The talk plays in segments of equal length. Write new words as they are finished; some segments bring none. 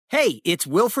Hey, it's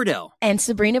Will Friedle. And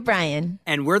Sabrina Bryan.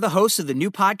 And we're the hosts of the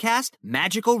new podcast,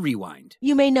 Magical Rewind.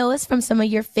 You may know us from some of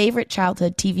your favorite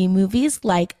childhood TV movies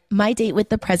like My Date with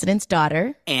the President's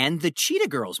Daughter and the Cheetah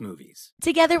Girls movies.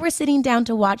 Together, we're sitting down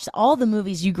to watch all the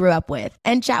movies you grew up with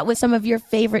and chat with some of your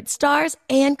favorite stars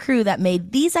and crew that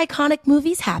made these iconic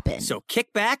movies happen. So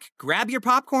kick back, grab your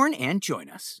popcorn, and join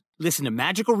us. Listen to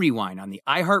Magical Rewind on the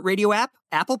iHeartRadio app,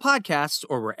 Apple Podcasts,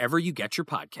 or wherever you get your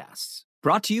podcasts.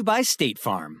 Brought to you by State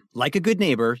Farm. Like a good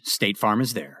neighbor, State Farm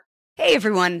is there. Hey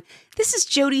everyone, this is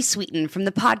Jody Sweeten from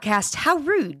the podcast How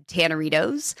Rude,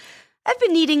 Tanneritos. I've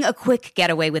been needing a quick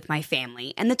getaway with my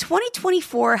family, and the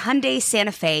 2024 Hyundai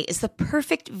Santa Fe is the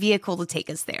perfect vehicle to take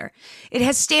us there. It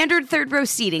has standard third-row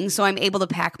seating, so I'm able to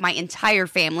pack my entire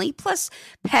family, plus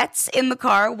pets, in the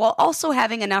car, while also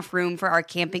having enough room for our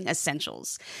camping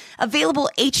essentials.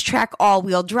 Available H-Track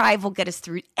all-wheel drive will get us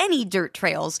through any dirt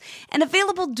trails, and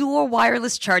available dual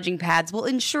wireless charging pads will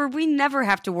ensure we never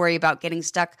have to worry about getting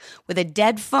stuck with a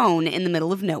dead phone in the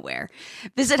middle of nowhere.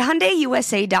 Visit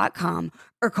HyundaiUSA.com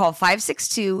or call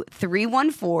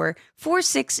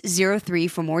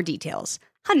 562-314-4603 for more details.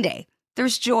 Hyundai,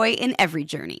 there's joy in every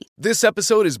journey. This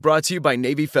episode is brought to you by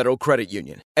Navy Federal Credit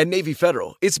Union. At Navy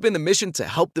Federal, it's been the mission to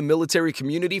help the military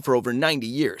community for over 90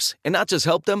 years. And not just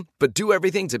help them, but do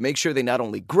everything to make sure they not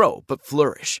only grow, but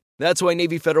flourish. That's why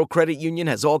Navy Federal Credit Union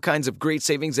has all kinds of great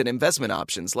savings and investment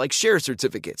options like share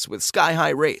certificates with sky-high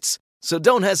rates. So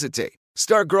don't hesitate.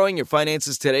 Start growing your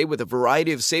finances today with a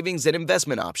variety of savings and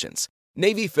investment options.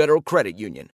 Navy Federal Credit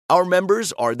Union. Our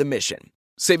members are the mission.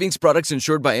 Savings products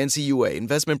insured by NCUA.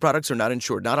 Investment products are not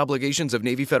insured, not obligations of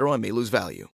Navy Federal and may lose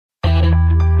value.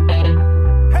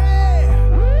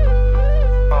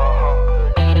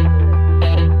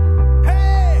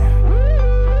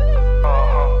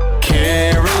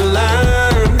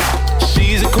 Caroline,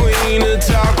 she's a queen of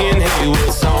talking. Hey,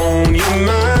 what's on your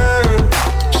mind?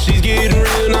 She's getting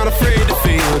real, not afraid to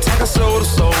feel. Talking soul to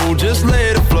soul, just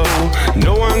let it flow.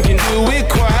 No one can do it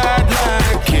quite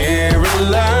like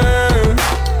Caroline.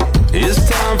 It's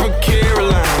time for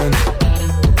Caroline.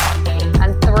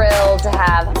 I'm thrilled to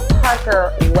have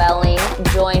Parker Welling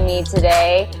join me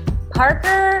today.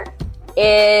 Parker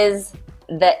is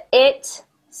the it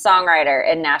songwriter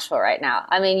in Nashville right now.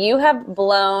 I mean, you have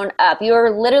blown up. You are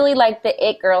literally like the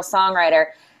it girl songwriter.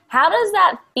 How does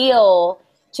that feel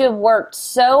to have worked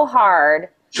so hard,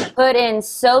 put in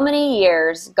so many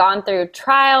years, gone through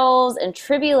trials and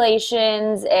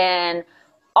tribulations and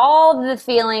all the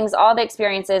feelings, all the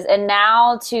experiences, and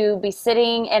now to be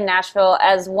sitting in Nashville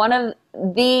as one of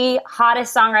the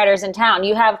hottest songwriters in town?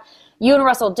 You and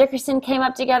Russell Dickerson came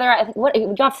up together. I think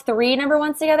you have 3 number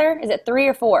ones together? Is it 3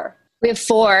 or 4? We have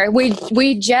 4.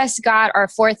 We just got our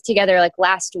 4th together like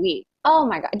last week. Oh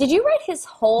my God. Did you write his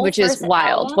whole Which is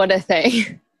wild. album? What a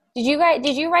thing.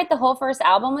 Did you write the whole first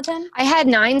album with him? I had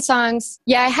 9 songs.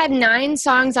 Yeah, I had 9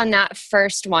 songs on that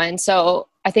first one. So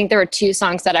I think there were 2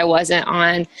 songs that I wasn't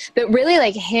on. But really,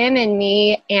 like, him and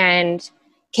me and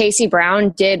Casey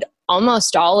Brown did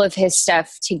almost all of his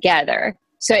stuff together.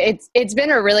 So it's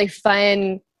been a really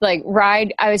fun like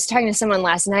ride. I was talking to someone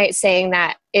last night saying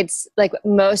that it's like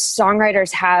most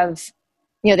songwriters have,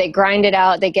 you know, they grind it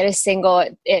out, they get a single,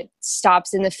 it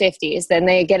stops in the 50s, then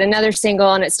they get another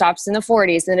single and it stops in the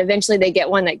 40s, and eventually they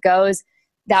get one that goes.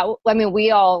 That, I mean, we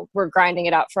all were grinding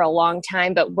it out for a long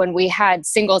time, but when we had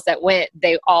singles that went,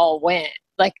 they all went.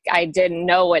 Like, I didn't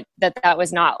know that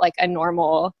was not like a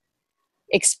normal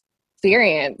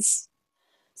experience.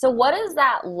 So what is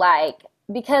that like?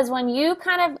 Because when you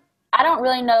I don't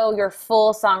really know your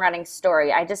full songwriting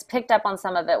story. I just picked up on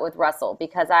some of it with Russell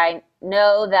because I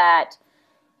know that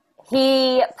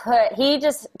he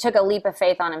just took a leap of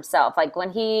faith on himself. Like,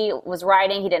 when he was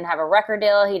writing, he didn't have a record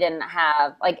deal. He didn't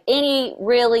have like any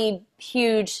really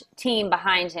huge team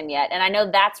behind him yet. And I know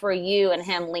that's where you and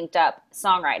him linked up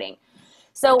songwriting.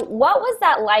 So what was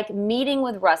that like, meeting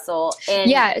with Russell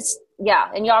and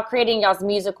and y'all creating y'all's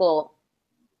musical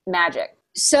magic?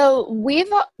 So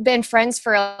we've been friends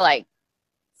for like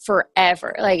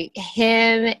forever. Like,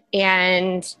 him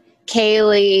and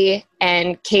Kaylee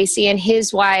and Casey and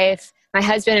his wife, my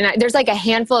husband and I, there's like a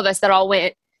handful of us that all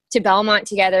went to Belmont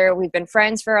together. We've been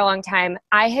friends for a long time.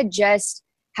 I had just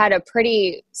had a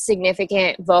pretty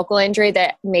significant vocal injury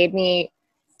that made me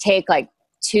take like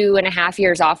 2.5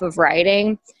 years off of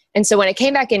writing. And so when I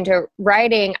came back into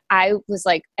writing, I was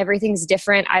like, everything's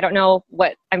different. I don't know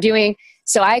what I'm doing.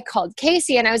 So I called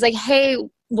Casey and I was like, hey,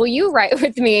 will you write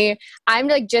with me? I'm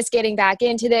like just getting back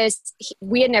into this.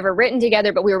 We had never written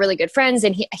together, but we were really good friends.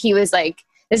 And he was like,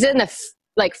 this is in the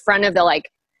front of the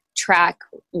like track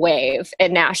wave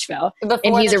in Nashville.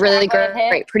 And he's a really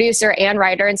great producer and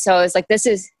writer. And so I was like, this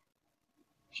is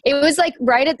It was like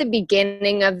right at the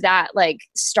beginning of that, like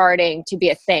starting to be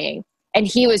a thing. And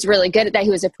he was really good at that. He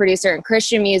was a producer in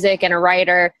Christian music and a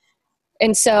writer.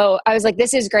 And so I was like,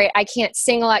 this is great. I can't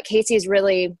sing a lot. Casey is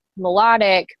really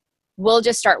melodic. We'll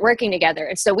just start working together.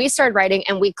 And so we started writing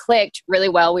and we clicked really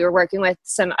well. We were working with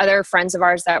some other friends of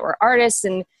ours that were artists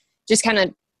and just kind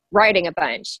of writing a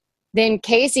bunch. Then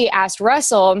Casey asked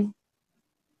Russell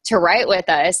to write with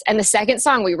us. And the second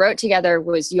song we wrote together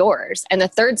was Yours. And the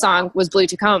third song was Blue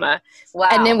Tacoma. Wow.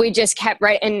 And then we just kept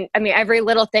writing. And I mean, every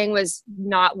little thing was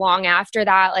not long after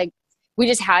that. Like we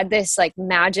just had this like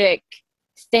magic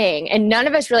thing. And none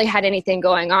of us really had anything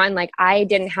going on. Like I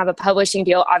didn't have a publishing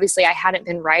deal. Obviously I hadn't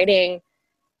been writing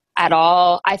at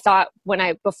all. I thought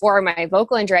before my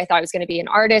vocal injury, I thought I was going to be an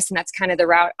artist, and that's kind of the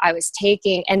route I was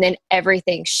taking. And then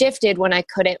everything shifted when I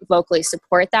couldn't vocally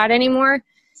support that anymore.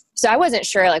 So I wasn't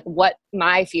sure like what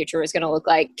my future was going to look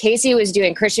like. Casey was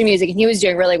doing Christian music and he was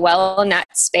doing really well in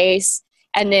that space.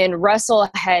 And then Russell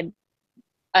had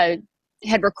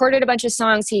recorded a bunch of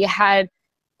songs. He had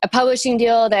a publishing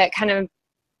deal that kind of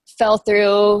fell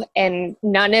through, and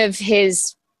none of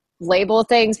his label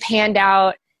things panned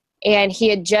out. And he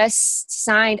had just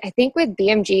signed, I think with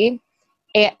BMG,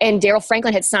 and Daryl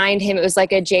Franklin had signed him. It was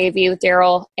like a JV with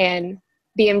Daryl and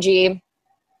BMG.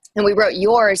 And we wrote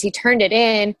Yours. He turned it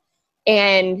in.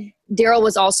 And Daryl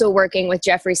was also working with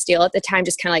Jeffrey Steele at the time,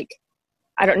 just kind of like,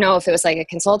 I don't know if it was like a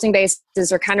consulting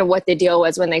basis or kind of what the deal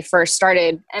was when they first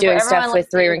started doing stuff with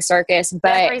Three Ring Circus.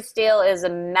 But Jeffrey Steele is a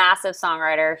massive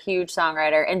songwriter, huge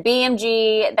songwriter. And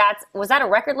BMG, was that a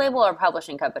record label or a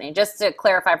publishing company? Just to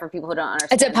clarify for people who don't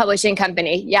understand. It's a publishing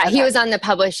company. Yeah, okay. He was on the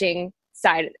publishing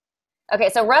side. Okay,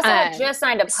 so Russell had just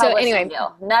signed a publishing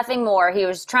deal. Nothing more. He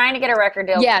was trying to get a record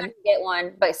deal, trying to get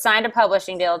one, but signed a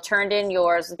publishing deal, turned in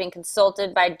Yours, was being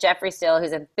consulted by Jeffrey Steele,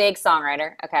 who's a big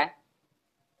songwriter. Okay.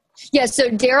 Yeah, so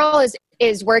Daryl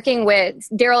is working with,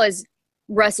 Daryl is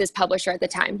Russ's publisher at the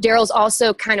time. Daryl's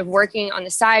also kind of working on the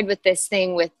side with this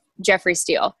thing with Jeffrey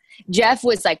Steele. Jeff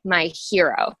was like my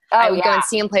hero. I would go and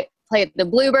see him play at the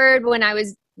Bluebird when I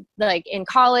was like in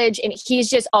college, and he's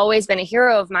just always been a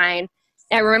hero of mine.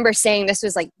 And I remember saying, this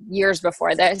was like years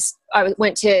before this, I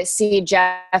went to see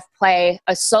Jeff play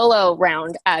a solo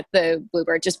round at the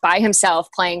Bluebird just by himself,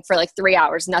 playing for like 3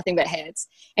 hours, nothing but hits.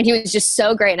 And he was just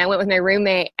so great. And I went with my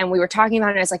roommate and we were talking about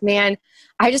it. And I was like, man,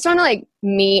 I just want to like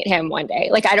meet him one day.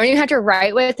 Like, I don't even have to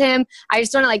write with him. I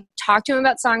just want to like talk to him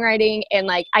about songwriting. And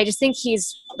like, I just think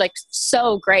he's like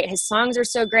so great. His songs are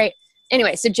so great.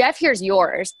 Anyway, so Jeff hears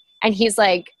Yours and he's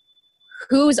like,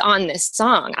 who's on this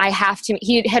song?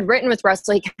 He had written with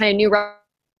Russell. He kind of knew Russell.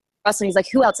 And he's like,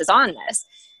 who else is on this?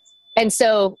 And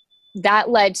so that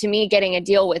led to me getting a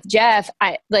deal with Jeff.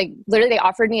 Literally they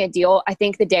offered me a deal, I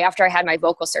think the day after I had my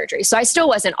vocal surgery. So I still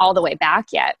wasn't all the way back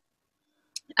yet.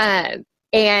 And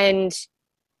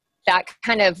that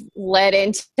kind of led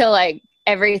into like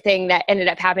everything that ended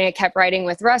up happening. I kept writing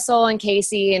with Russell and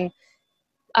Casey, and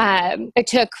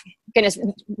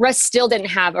Russ still didn't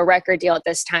have a record deal at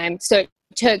this time. So it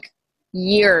took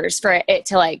years for it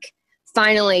to like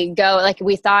finally go. Like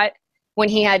we thought when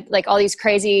he had like all these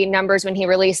crazy numbers when he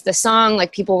released the song,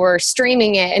 like people were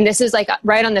streaming it. And this is like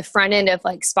right on the front end of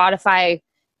like Spotify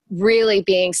really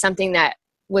being something that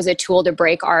was a tool to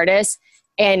break artists.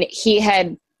 And he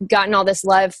had gotten all this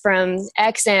love from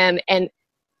XM, and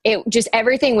it just,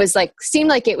 everything was like, seemed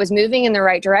like it was moving in the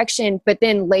right direction. But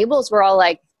then labels were all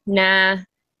like, nah,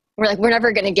 we're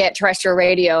never going to get terrestrial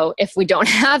radio if we don't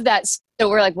have that. So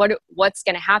we're like, what's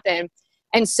going to happen?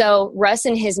 And so Russ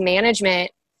and his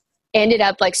management ended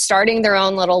up like starting their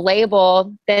own little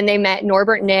label. Then they met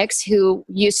Norbert Nix, who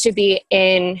used to be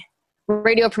in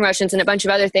radio promotions and a bunch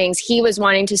of other things. He was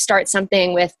wanting to start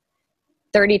something with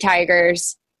 30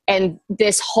 Tigers. And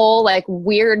this whole like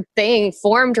weird thing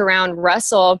formed around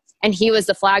Russell, and he was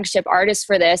the flagship artist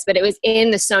for this, but it was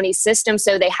in the Sony system.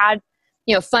 So they had,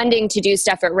 funding to do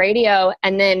stuff at radio.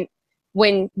 And then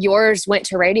when Yours went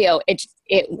to radio, it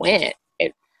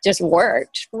just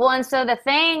worked. Well, and so the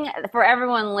thing for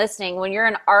everyone listening, when you're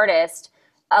an artist,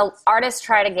 artists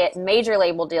try to get major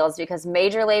label deals because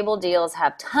major label deals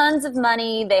have tons of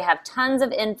money. They have tons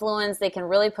of influence. They can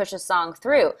really push a song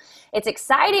through. It's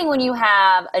exciting when you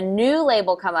have a new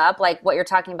label come up, like what you're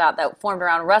talking about that formed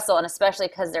around Russell, and especially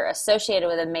because they're associated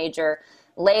with a major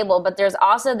label. But there's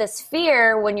also this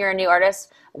fear when you're a new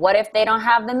artist. What if they don't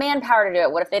have the manpower to do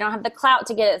it? What if they don't have the clout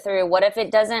to get it through? What if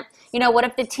it doesn't, what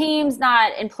if the team's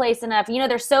not in place enough?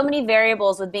 There's so many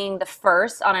variables with being the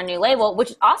first on a new label,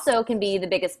 which also can be the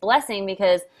biggest blessing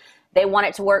because they want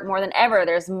it to work more than ever.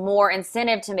 There's more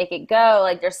incentive to make it go.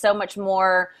 Like there's so much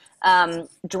more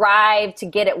drive to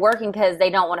get it working because they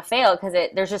don't want to fail because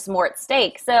there's just more at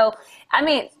stake. So, I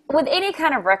mean, with any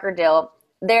kind of record deal,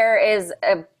 there is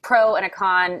a pro and a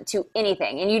con to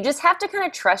anything. And you just have to kind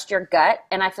of trust your gut.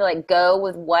 And I feel like go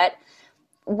with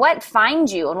what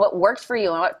finds you and what works for you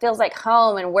and what feels like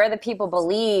home and where the people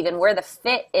believe and where the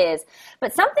fit is.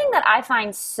 But something that I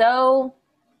find so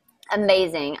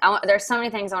amazing, there's so many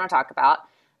things I want to talk about.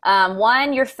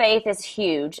 One, your faith is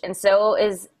huge, and so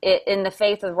is it in the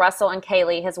faith of Russell and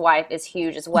Kaylee, his wife, is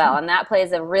huge as well. And that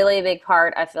plays a really big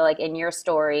part, I feel like, in your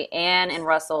story and in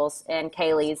Russell's and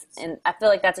Kaylee's. And I feel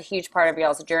like that's a huge part of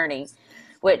y'all's journey,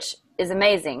 which is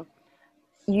amazing.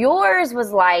 Yours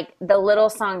was like the little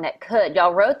song that could.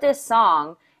 Y'all wrote this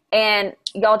song, and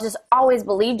y'all just always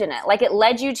believed in it. Like, it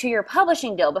led you to your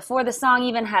publishing deal before the song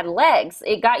even had legs.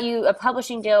 It got you a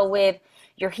publishing deal with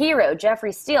your hero,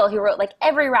 Jeffrey Steele. He wrote like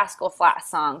every Rascal Flatts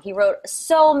song. He wrote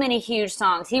so many huge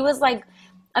songs. He was like,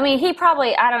 I mean, he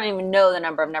probably, I don't even know the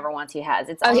number of number ones he has.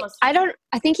 It's almost,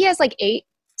 I think he has like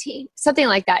 18, something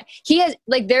like that. He has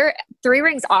like their Three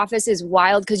Rings office is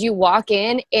wild because you walk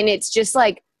in and it's just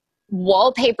like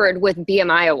wallpapered with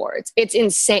BMI awards. It's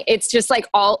insane. It's just like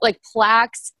all like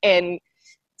plaques and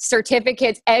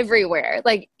certificates everywhere.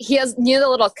 Like he has, you know, the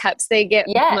little cups they get.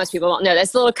 Yes. Most people don't know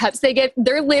this. The little cups they get,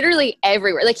 they're literally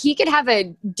everywhere. Like he could have a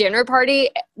dinner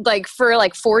party like for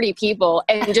like 40 people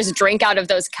and just drink out of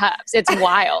those cups. It's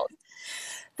wild.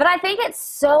 But I think it's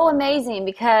so amazing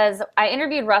because I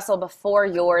interviewed Russell before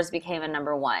yours became a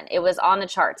number one. It was on the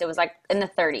charts. It was like in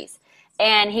the 30s.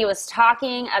 And he was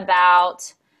talking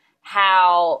about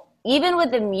how even with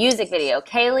the music video,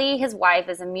 Kaylee, his wife,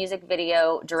 is a music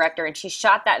video director, and she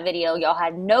shot that video. Y'all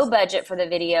had no budget for the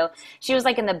video. She was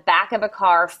like in the back of a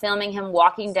car filming him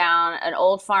walking down an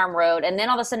old farm road, and then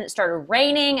all of a sudden it started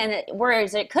raining, and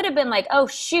whereas it could have been like, oh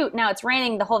shoot, now it's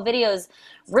raining, the whole video's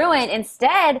ruined.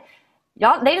 Instead,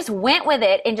 they just went with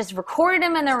it and just recorded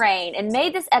him in the rain and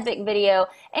made this epic video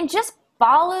and just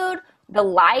followed the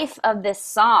life of this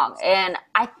song. And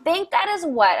I think that is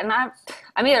what, and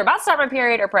I'm either about to start my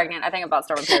period or pregnant. I think I'm about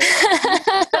to start my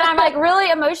period. But I'm like really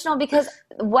emotional because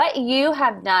what you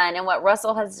have done and what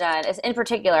Russell has done is, in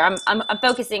particular, I'm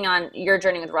focusing on your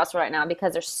journey with Russell right now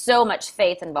because there's so much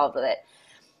faith involved with it.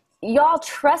 Y'all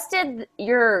trusted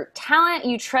your talent,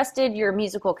 you trusted your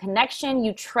musical connection,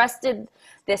 you trusted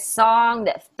this song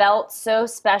that felt so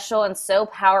special and so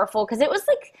powerful because it was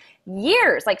like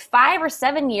years, like 5 or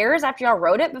 7 years after y'all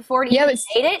wrote it before it even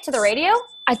made it to the radio?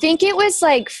 I think it was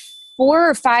like 4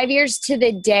 or 5 years to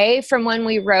the day from when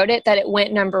we wrote it that it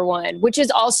went number one, which is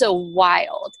also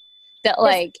wild. That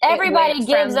like everybody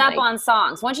gives up on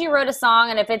songs. Once you wrote a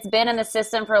song and if it's been in the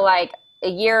system for like a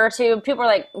year or two, people are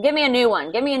like, give me a new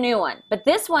one, give me a new one. But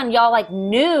this one, y'all like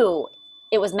knew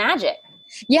it was magic.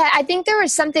 Yeah, I think there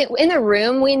was something in the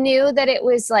room. We knew that it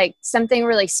was like something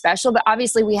really special, but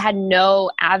obviously we had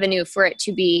no avenue for it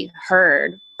to be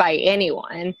heard by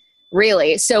anyone,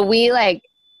 really. So we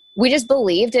just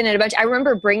believed in it a bunch. I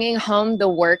remember bringing home the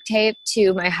work tape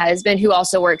to my husband, who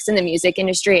also works in the music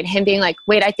industry, and him being like,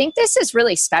 wait, I think this is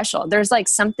really special. There's like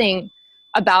something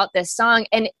about this song.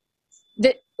 And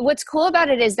what's cool about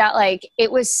it is that like it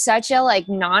was such a like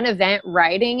non-event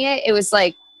writing it. It was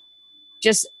like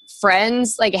just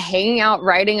friends like hanging out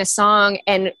writing a song,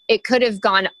 and it could have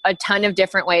gone a ton of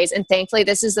different ways, and thankfully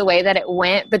this is the way that it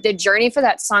went. But the journey for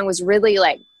that song was really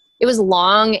like, it was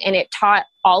long, and it taught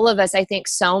all of us, I think,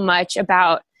 so much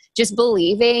about just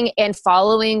believing and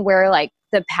following where like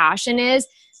the passion is.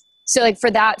 So like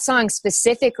for that song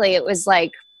specifically, it was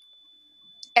like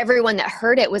everyone that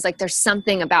heard it was like, there's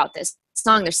something about this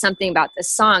song, there's something about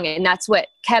this song. And that's what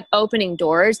kept opening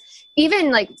doors.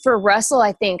 Even like for Russell,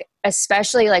 I think,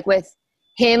 especially like with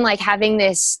him, like having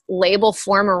this label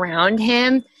form around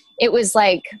him, it was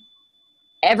like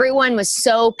everyone was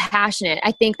so passionate.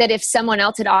 I think that if someone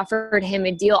else had offered him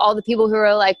a deal, all the people who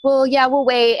were like, well, yeah, we'll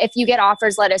wait. If you get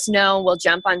offers, let us know. We'll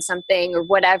jump on something or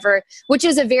whatever, which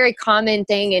is a very common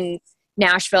thing in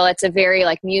Nashville. It's a very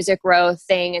like Music Row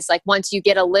thing. It's like once you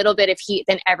get a little bit of heat,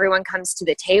 then everyone comes to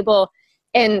the table.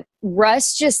 And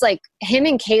Russ just like him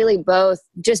and Kaylee both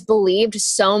just believed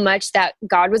so much that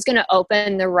God was going to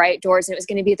open the right doors and it was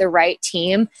going to be the right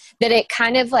team, that it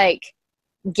kind of like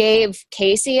gave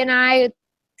Casey and I,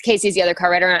 Casey's the other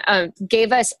co-writer,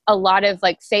 gave us a lot of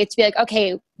like faith to be like,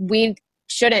 okay, we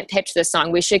shouldn't pitch this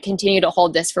song. We should continue to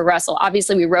hold this for Russell.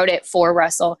 Obviously we wrote it for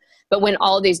Russell, but when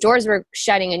all of these doors were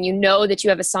shutting and you know that you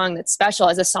have a song that's special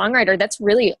as a songwriter, that's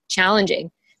really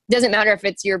challenging. It doesn't matter if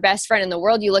it's your best friend in the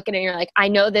world. You look at it and you're like, I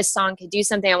know this song could do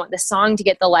something. I want the song to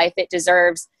get the life it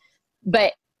deserves.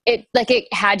 But it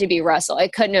had to be Russell.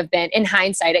 It couldn't have been, in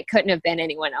hindsight, it couldn't have been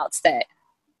anyone else that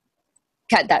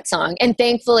cut that song. And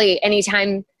thankfully,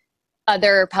 anytime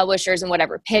other publishers and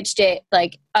whatever pitched it,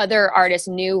 like other artists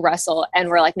knew Russell and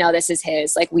were like, no, this is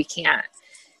his, like we can't.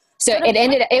 So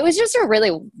it was just a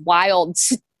really wild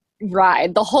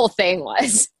ride. The whole thing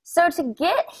was. So to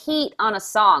get heat on a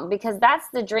song, because that's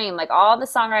the dream, like all the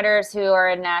songwriters who are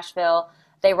in Nashville,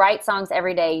 they write songs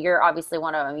every day. You're obviously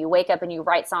one of them. You wake up and you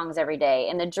write songs every day.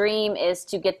 And the dream is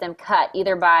to get them cut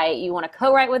either by you want to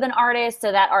co-write with an artist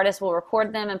so that artist will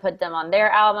record them and put them on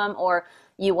their album, or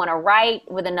you want to write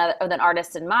with an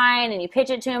artist in mind and you pitch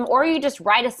it to him, or you just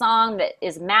write a song that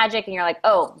is magic and you're like,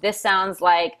 oh, this sounds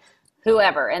like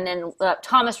whoever. And then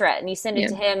Thomas Rhett, and you send it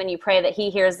to him and you pray that he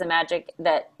hears the magic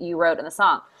that you wrote in the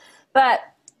song. But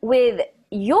with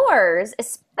yours,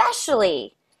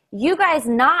 especially, you guys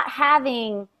not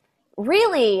having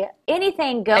really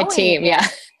anything going. A team, yeah.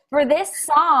 For this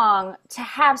song to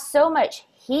have so much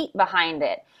heat behind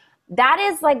it. That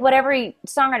is like what every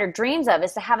songwriter dreams of,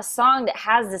 is to have a song that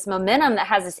has this momentum, that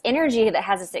has this energy, that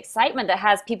has this excitement, that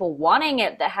has people wanting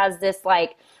it, that has this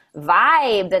like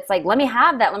vibe that's like, let me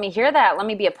have that, let me hear that, let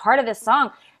me be a part of this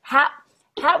song.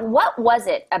 What was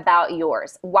it about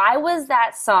yours? Why was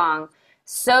that song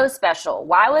so special?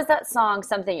 Why was that song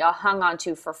something y'all hung on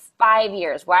to for 5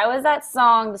 years? Why was that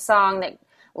song the song that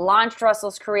launched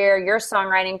Russell's career, your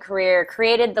songwriting career,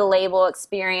 created the label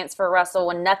Experience for Russell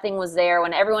when nothing was there,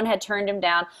 when everyone had turned him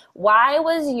down? Why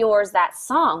was yours that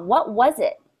song? What was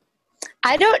it?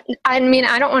 I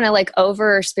don't want to like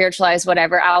over spiritualize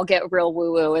whatever. I'll get real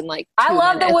woo woo in like 2 I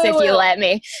love minutes the woo woo if you let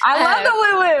me. I love the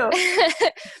woo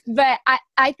woo. But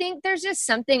I think there's just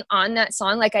something on that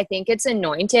song. Like, I think it's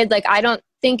anointed. Like, I don't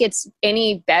think it's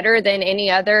any better than any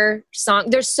other song.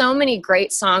 There's so many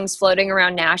great songs floating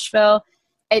around Nashville.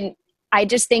 And I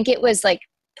just think it was like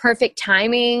perfect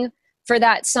timing for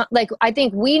that song. Like, I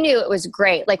think we knew it was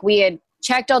great. Like, we had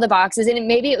checked all the boxes, and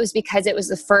maybe it was because it was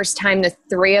the first time the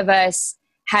three of us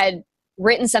had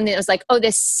written something that was like, oh,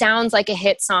 this sounds like a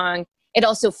hit song. It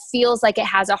also feels like it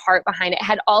has a heart behind it. It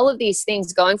had all of these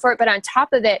things going for it. But on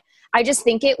top of it, I just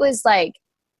think it was like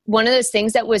one of those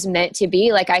things that was meant to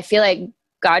be. Like, I feel like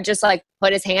God just like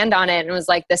put his hand on it and was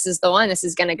like, this is the one, this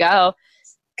is going to go.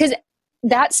 Because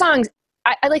that song,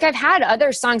 I've had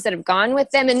other songs that have gone with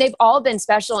them, and they've all been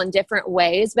special in different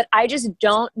ways, but I just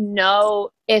don't know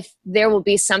if there will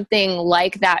be something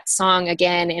like that song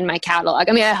again in my catalog.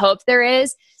 I mean, I hope there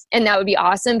is, and that would be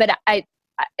awesome, but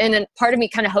and then part of me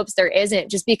kind of hopes there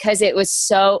isn't, just because it was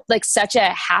so like such a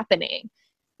happening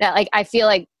that like, I feel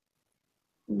like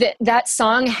that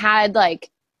song had like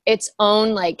its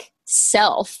own like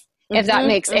self, if that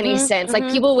makes any sense. Like,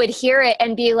 people would hear it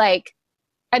and be like,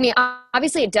 I mean,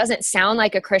 obviously it doesn't sound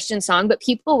like a Christian song, but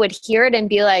people would hear it and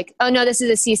be like, oh no, this is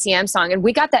a CCM song. And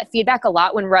we got that feedback a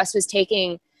lot when Russ was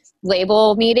taking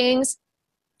label meetings,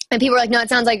 and people were like, no, it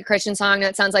sounds like a Christian song.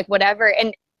 That sounds like whatever.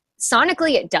 And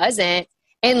sonically it doesn't.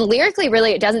 And lyrically,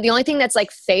 really, it doesn't. The only thing that's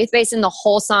like faith-based in the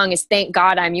whole song is Thank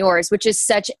God I'm Yours, which is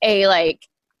such a like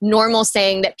normal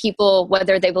saying that people,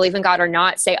 whether they believe in God or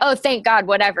not, say, oh, thank God,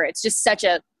 whatever. It's just such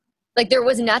a, like, there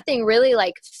was nothing really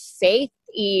like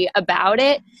faith-y about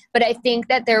it. But I think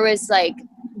that there was like,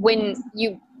 when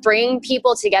you bring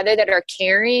people together that are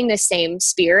carrying the same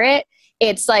spirit,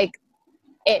 it's like,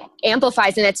 it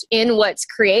amplifies, and it's in what's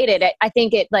created. I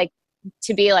think it, like,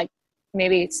 to be like,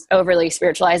 maybe it's overly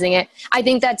spiritualizing it, I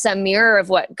think that's a mirror of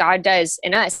what God does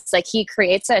in us. It's like, he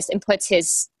creates us and puts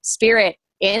his spirit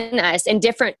in us, and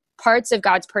different parts of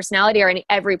God's personality are in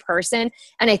every person.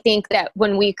 And I think that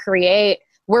when we create,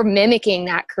 we're mimicking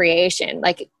that creation.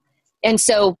 Like, and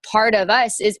so part of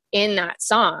us is in that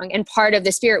song, and part of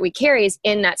the spirit we carry is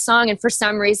in that song. And for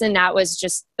some reason that was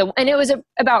just and it was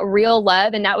about real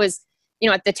love. And that was, you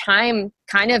know, at the time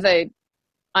kind of a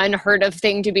unheard of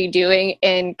thing to be doing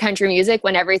in country music,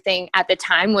 when everything at the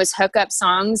time was hookup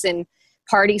songs and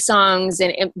party songs.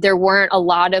 And there weren't a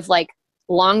lot of like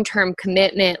long-term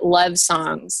commitment love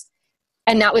songs.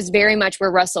 And that was very much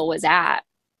where Russell was at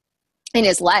in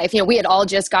his life. You know, we had all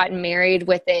just gotten married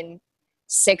within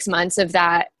 6 months of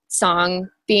that song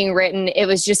being written. It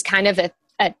was just kind of a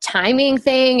timing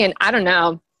thing. And I don't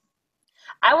know.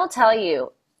 I will tell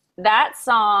you, that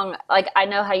song, like, I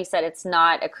know how you said it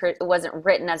wasn't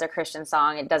written as a Christian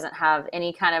song. It doesn't have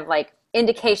any kind of like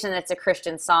indication that it's a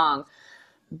Christian song,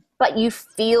 but you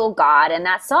feel God in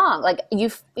that song. Like, you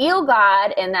feel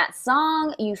God in that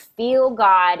song. You feel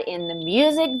God in the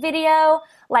music video.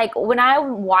 Like, when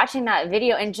I'm watching that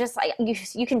video, and just like,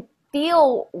 you can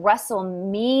feel Russell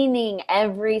meaning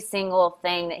every single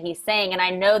thing that he's saying. And I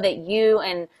know that you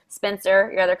and Spencer,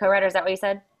 your other co-writer, is that what you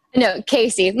said? No,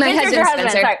 Casey, my husband,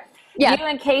 Spencer. Sorry. you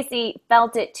and Casey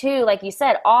felt it too. Like you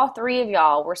said, all three of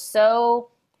y'all were so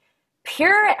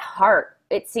pure at heart,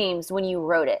 it seems, when you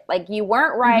wrote it. Like you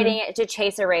weren't writing it to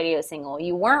chase a radio single.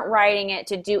 You weren't writing it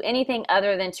to do anything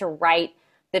other than to write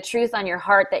the truth on your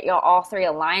heart that y'all all three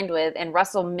aligned with. And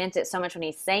Russell meant it so much when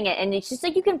he sang it. And it's just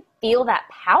like you can feel that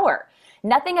power.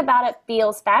 Nothing about it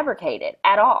feels fabricated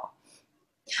at all.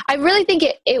 I really think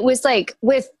it was like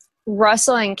with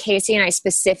Russell and Casey and I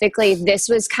specifically, this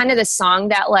was kind of the song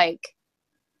that like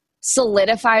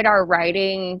solidified our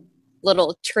writing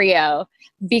little trio,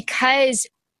 because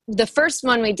the first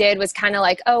one we did was kind of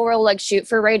like, oh, we'll like shoot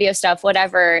for radio stuff,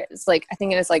 whatever. It's like, I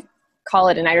think it was like Call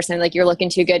It a Night or something, like you're looking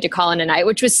too good to call it a night,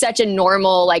 which was such a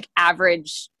normal, like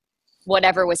average,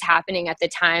 whatever was happening at the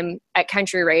time at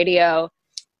country radio.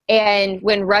 And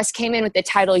when Russ came in with the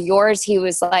title Yours, he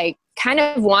was like kind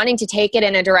of wanting to take it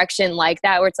in a direction like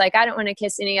that, where it's like, I don't want to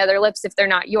kiss any other lips if they're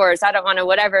not yours. I don't want to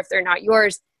whatever if they're not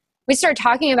yours. We started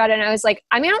talking about it and I was like,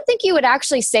 I mean, I don't think you would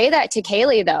actually say that to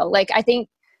Kaylee though. Like, I think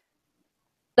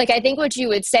what you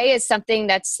would say is something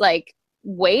that's like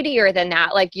weightier than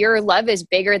that. Like your love is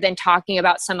bigger than talking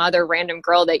about some other random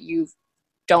girl that you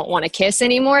don't want to kiss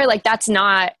anymore. Like that's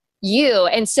not you.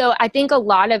 And so I think a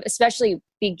lot of, especially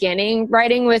beginning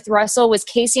writing with Russell, was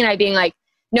Casey and I being like,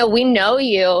 no, we know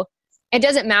you. It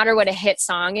doesn't matter what a hit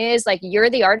song is. Like you're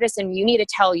the artist and you need to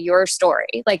tell your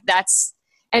story. Like that's,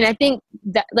 and I think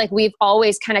that like we've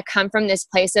always kind of come from this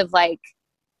place of like,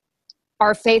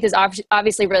 our faith is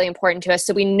obviously really important to us.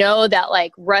 So we know that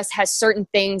like Russ has certain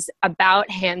things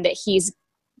about him that he's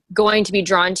going to be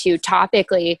drawn to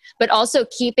topically, but also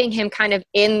keeping him kind of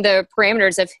in the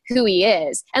parameters of who he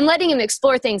is and letting him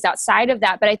explore things outside of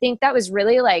that. But I think that was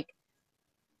really like,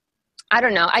 I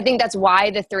don't know. I think that's why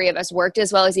the three of us worked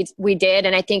as well as we did.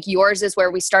 And I think Yours is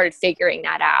where we started figuring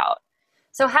that out.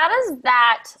 So how does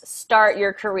that start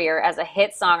your career as a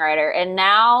hit songwriter? And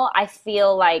now I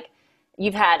feel like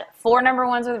you've had 4 number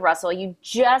ones with Russell. You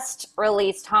just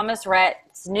released Thomas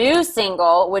Rhett's new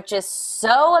single, which is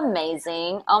so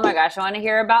amazing. Oh my gosh, I want to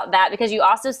hear about that because you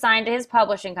also signed to his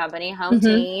publishing company, Home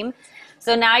Team.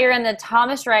 So now you're in the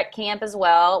Thomas Rhett camp as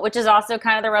well, which is also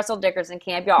kind of the Russell Dickerson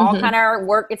camp. Y'all all kind of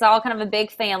work. It's all kind of a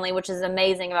big family, which is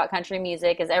amazing about country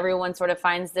music, is everyone sort of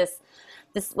finds this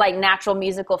like natural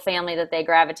musical family that they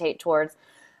gravitate towards.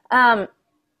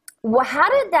 Well, how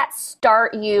did that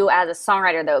start you as a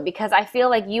songwriter, though? Because I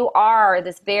feel like you are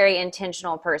this very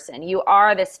intentional person. You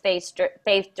are this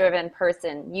faith-driven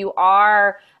person. You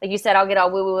are, like you said, I'll get all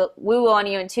woo-woo on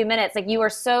you in 2 minutes. Like you are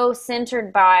so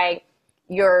centered by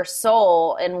your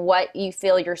soul and what you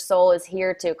feel your soul is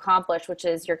here to accomplish, which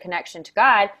is your connection to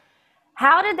God.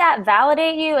 How did that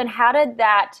validate you, and how did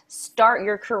that start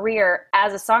your career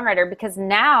as a songwriter? Because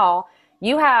now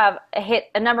you have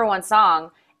a number one song,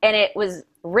 and it was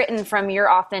written from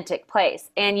your authentic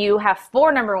place. And you have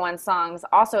 4 number one songs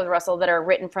also with Russell that are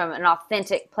written from an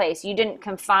authentic place. You didn't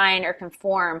confine or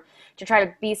conform to try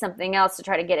to be something else to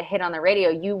try to get a hit on the radio.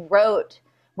 You wrote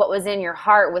what was in your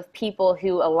heart with people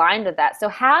who aligned with that. So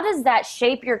how does that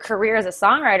shape your career as a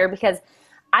songwriter? Because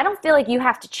I don't feel like you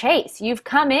have to chase. You've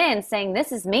come in saying,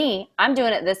 this is me. I'm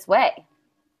doing it this way.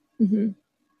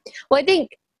 Well,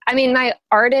 I mean, my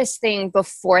artist thing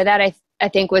before that, I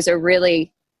think was a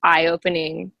really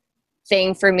eye-opening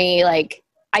thing for me. Like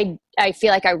I feel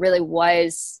like I really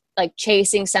was like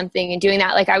chasing something and doing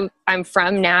that. Like I'm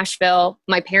from Nashville.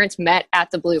 My parents met at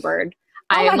the Bluebird.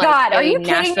 Oh my God, are you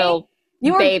Nashville kidding me?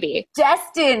 You baby. were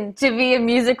destined to be a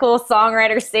musical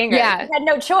songwriter singer. Yeah. You had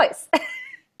no choice.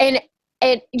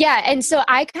 And so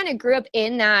I kind of grew up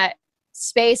in that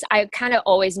space. I kind of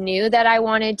always knew that I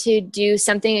wanted to do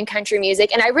something in country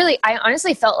music. And I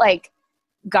honestly felt like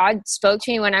God spoke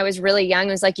to me when I was really young.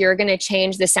 It was like, you're going to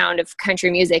change the sound of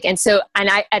country music. And so,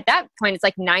 at that point, it's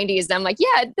like 90s. I'm like,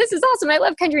 yeah, this is awesome. I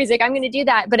love country music. I'm going to do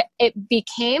that. But it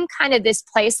became kind of this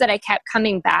place that I kept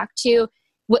coming back to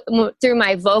through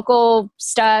my vocal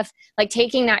stuff. Like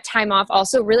taking that time off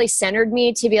also really centered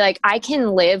me to be like, I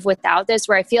can live without this,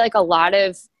 where I feel like a lot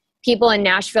of people in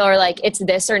Nashville are like, it's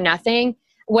this or nothing.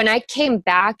 When I came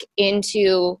back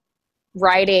into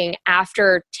writing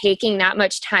after taking that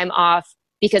much time off,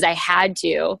 because I had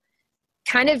to,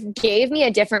 kind of gave me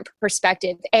a different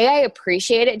perspective. I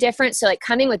appreciate it different. So like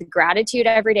coming with gratitude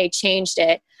every day changed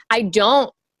it. I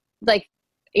don't like,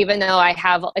 even though I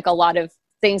have like a lot of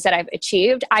things that I've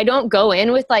achieved, I don't go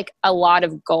in with like a lot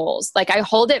of goals. Like I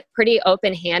hold it pretty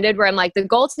open-handed, where I'm like, the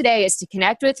goal today is to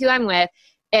connect with who I'm with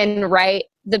and write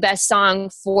the best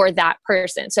song for that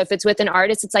person. So if it's with an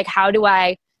artist, it's like, how do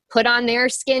I put on their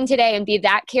skin today and be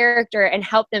that character and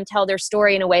help them tell their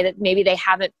story in a way that maybe they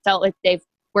haven't felt like they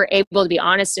were able to be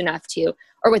honest enough to?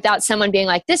 or without someone being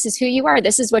like, this is who you are,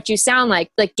 this is what you sound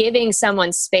like giving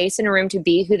someone space in a room to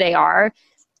be who they are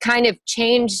kind of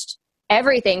changed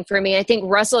everything for me. I think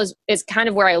Russell is kind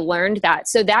of where I learned that.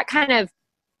 So that kind of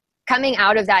coming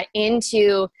out of that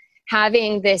into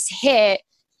having this hit,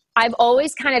 I've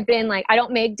always kind of been like, I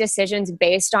don't make decisions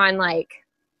based on like,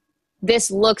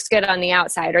 this looks good on the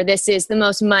outside, or this is the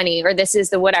most money, or this is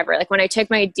the whatever. Like when I took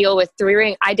my deal with 3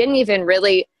 Ring, I didn't even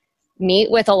really meet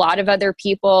with a lot of other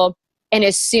people. And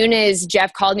as soon as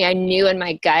Jeff called me, I knew in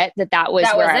my gut that was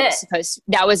where I was supposed to,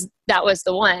 that was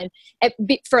the one,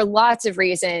 for lots of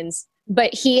reasons.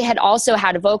 But he had also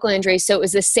had a vocal injury. So it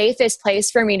was the safest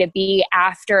place for me to be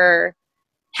after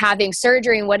having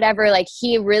surgery and whatever. Like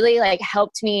he really like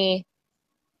helped me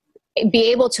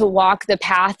be able to walk the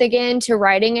path again to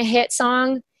writing a hit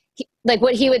song. Like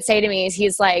what he would say to me is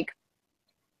he's like,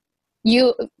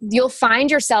 you'll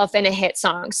find yourself in a hit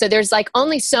song. So there's like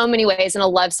only so many ways in a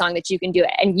love song that you can do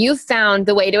it. And you found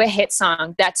the way to a hit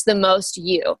song that's the most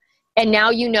you. And now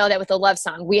you know that with a love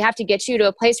song, we have to get you to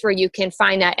a place where you can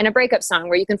find that in a breakup song,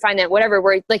 where you can find that whatever,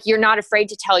 where like you're not afraid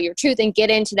to tell your truth and get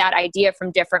into that idea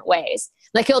from different ways.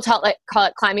 Like he'll call it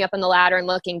climbing up on the ladder and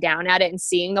looking down at it and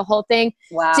seeing the whole thing.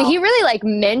 Wow. So he really like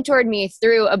mentored me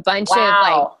through a bunch of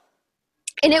like,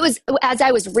 and it was as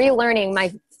I was relearning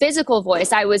my physical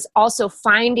voice, I was also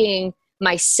finding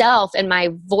myself and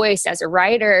my voice as a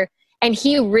writer. And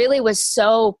he really was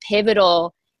so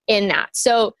pivotal in that.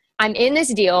 So I'm in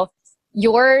this deal.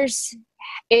 Yours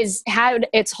is had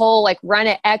its whole like run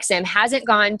at XM, hasn't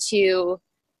gone to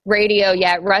radio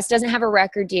yet. Russ doesn't have a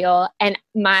record deal. And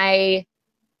my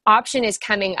option is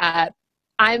coming up.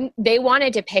 They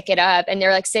wanted to pick it up and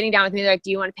they're like sitting down with me. They're like,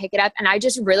 do you want to pick it up? And I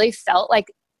just really felt like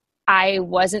I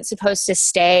wasn't supposed to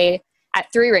stay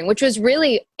at 3 Ring, which was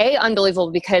really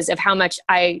unbelievable because of how much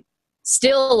I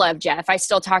still love Jeff. I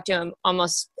still talk to him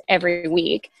almost every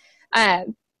week.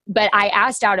 But I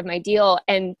asked out of my deal,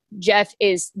 and Jeff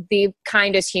is the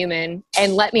kindest human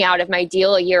and let me out of my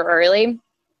deal a year early.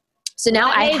 So now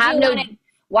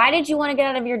Why did you want to get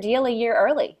out of your deal a year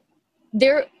early?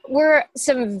 There were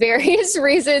some various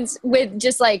reasons with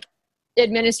just like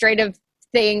administrative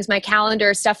things, my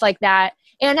calendar, stuff like that.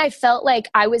 And I felt like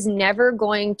I was never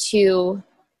going to,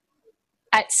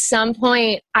 at some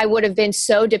point, I would have been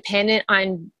so dependent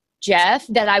on Jeff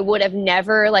that I would have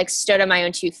never like stood on my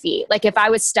own 2 feet. Like if I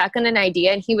was stuck on an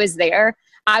idea and he was there,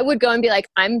 I would go and be like,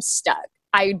 I'm stuck.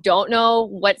 I don't know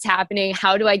what's happening.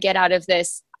 How do I get out of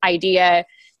this idea?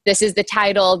 This is the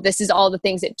title. This is all the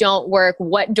things that don't work.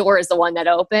 What door is the one that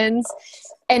opens?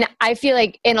 And I feel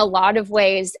like in a lot of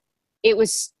ways, it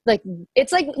was like,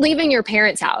 it's like leaving your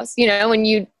parents' house, you know,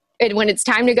 when it's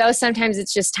time to go, sometimes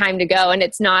it's just time to go. And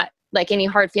it's not like any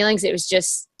hard feelings. It was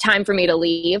just time for me to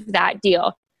leave that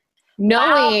deal,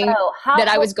 knowing that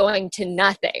I was going to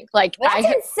nothing. Like that's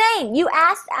insane. You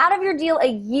asked out of your deal a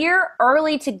year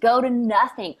early to go to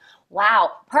nothing.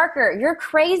 Wow. Parker, you're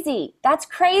crazy. That's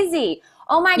crazy.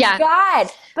 Oh my God.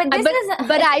 But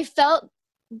but I felt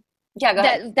go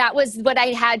ahead. that was what I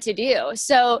had to do.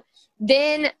 So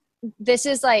then this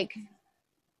is like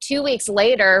 2 weeks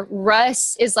later,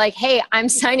 Russ is like, hey, I'm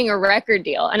signing a record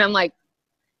deal. And I'm like,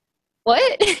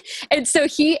 what? And so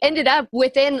he ended up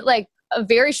within like a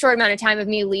very short amount of time of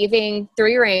me leaving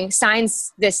 3 Ring,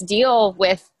 signs this deal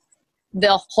with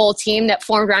the whole team that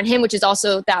formed around him, which is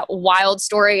also that wild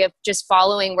story of just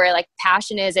following where like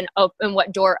passion is and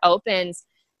what door opens.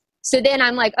 So then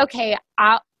I'm like, okay,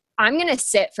 I'm going to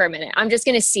sit for a minute. I'm just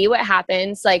going to see what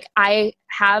happens. Like I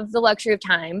have the luxury of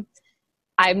time.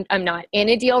 I'm not in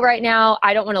a deal right now.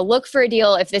 I don't want to look for a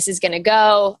deal. If this is going to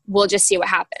go, we'll just see what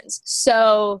happens.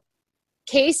 So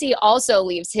Casey also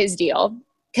leaves his deal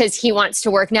because he wants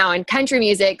to work now in country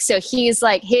music. So he's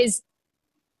like, his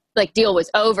like deal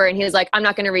was over and he was like, I'm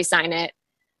not going to re-sign it.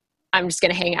 I'm just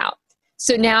going to hang out.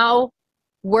 So now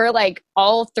we're like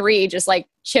all 3 just like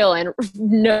chilling.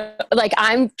 No, like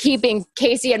I'm keeping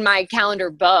Casey and my calendar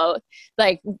both,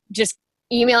 like just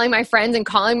emailing my friends and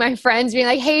calling my friends being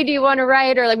like, hey, do you want to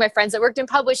write? Or like my friends that worked in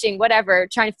publishing, whatever,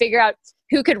 trying to figure out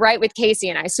who could write with Casey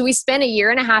and I. So we spent a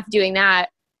year and a half doing that.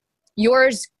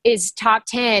 Yours is top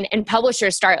 10 and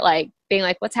publishers start like being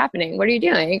like, what's happening? What are you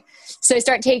doing? So I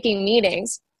start taking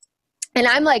meetings and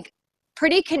I'm like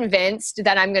pretty convinced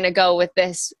that I'm going to go with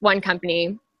this one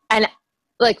company and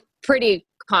like pretty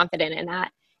confident in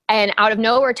that. And out of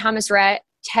nowhere, Thomas Rhett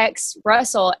texts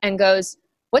Russell and goes,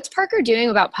 what's Parker doing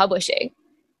about publishing?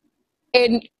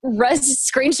 And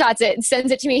Russ screenshots it and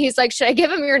sends it to me. He's like, should I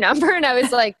give him your number? And I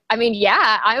was like, I mean,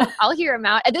 yeah, I'll hear him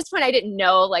out. At this point, I didn't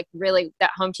know like really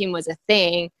that Home Team was a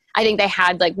thing. I think they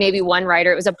had like maybe one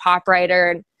writer. It was a pop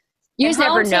writer. And, You just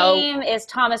never know. Home Team is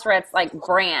Thomas Rhett's like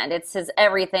brand. It's his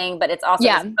everything, but it's also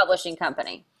his publishing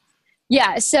company.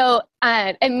 Yeah. So,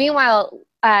 and meanwhile,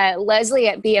 Leslie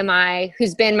at BMI,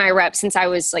 who's been my rep since I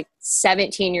was like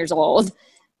 17 years old,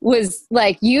 was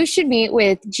like, you should meet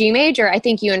with G Major. I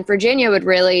think you and Virginia would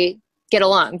really get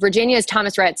along. Virginia is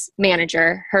Thomas Rhett's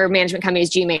manager. Her management company is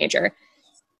G Major.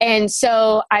 And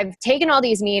so I've taken all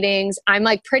these meetings. I'm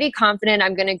like pretty confident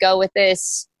I'm going to go with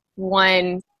this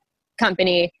one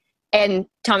company, and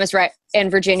Thomas Rhett and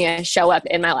Virginia show up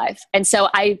in my life. And so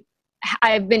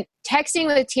I've been texting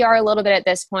with TR a little bit at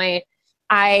this point.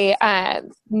 I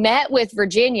met with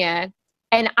Virginia,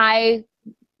 and I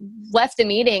left the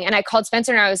meeting, and I called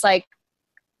Spencer, and I was like,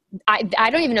 I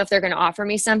don't even know if they're going to offer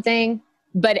me something,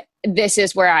 but this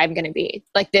is where I'm going to be.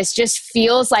 Like, this just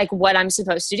feels like what I'm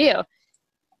supposed to do.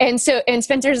 And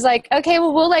Spencer's like, okay,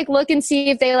 well, we'll like look and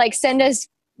see if they like send us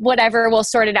whatever, we'll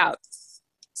sort it out.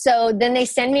 So then they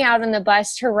send me out on the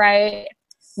bus to write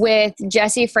with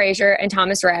Jesse Frazier and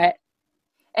Thomas Rhett.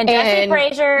 And Jesse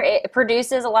Frazier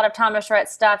produces a lot of Thomas Rhett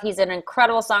stuff. He's an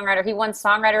incredible songwriter. He won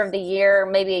Songwriter of the Year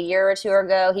maybe a year or two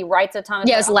ago. He writes with Thomas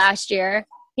Rhett. Yes, last year.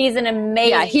 He's an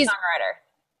amazing songwriter.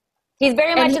 He's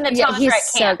very much in the Thomas Rhett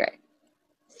camp. So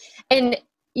great.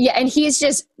 And he's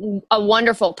just a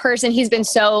wonderful person. He's been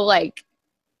so like,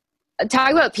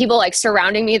 talk about people like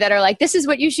surrounding me that are like, this is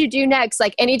what you should do next.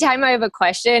 Like anytime I have a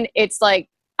question, it's like,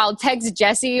 I'll text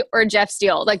Jesse or Jeff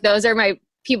Steele. Like those are my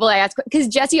people I ask. Because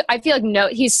Jesse, I feel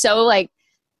like he's so like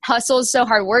hustles so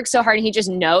hard, works so hard. And he just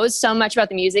knows so much about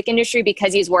the music industry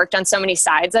because he's worked on so many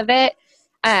sides of it.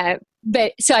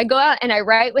 But so I go out and I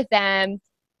write with them.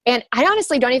 And I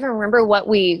honestly don't even remember what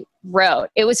we wrote.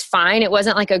 It was fine. It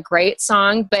wasn't like a great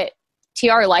song, but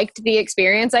TR liked the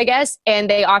experience, I guess. And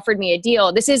they offered me a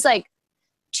deal. This is like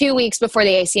 2 weeks before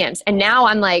the ACMs. And now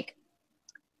I'm like,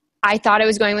 I thought I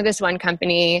was going with this one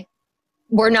company.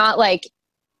 We're not like,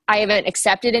 I haven't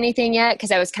accepted anything yet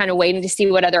because I was kind of waiting to see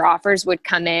what other offers would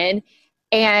come in.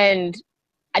 And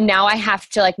now I have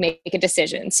to like make a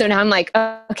decision. So now I'm like,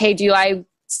 okay, do I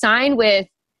sign with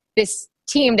this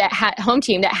team home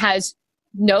team that has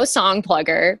no song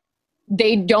plugger?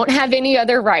 They don't have any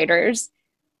other writers.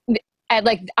 And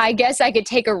like, I guess I could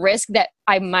take a risk that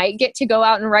I might get to go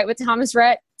out and write with Thomas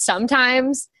Rhett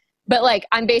sometimes, but like,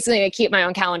 I'm basically gonna keep my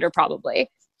own calendar probably.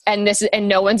 And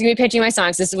no one's gonna be pitching my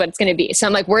songs. This is what it's gonna be. So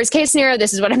I'm like, worst case scenario,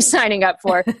 this is what I'm signing up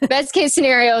for. Best case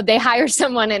scenario, they hire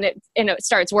someone and it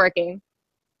starts working.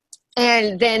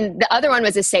 And then the other one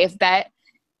was a safe bet.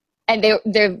 And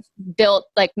they've built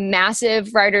like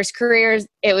massive writers' careers.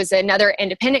 It was another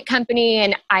independent company,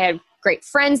 and I had great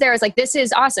friends there. I was like, this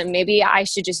is awesome. Maybe I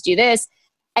should just do this.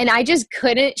 And I just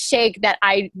couldn't shake that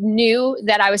I knew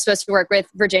that I was supposed to work with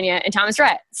Virginia and Thomas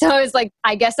Rhett. So I was like,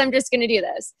 I guess I'm just going to do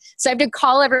this. So I have to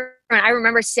call everyone. I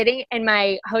remember sitting in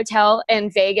my hotel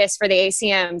in Vegas for the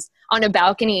ACMs on a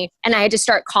balcony, and I had to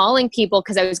start calling people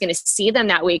because I was going to see them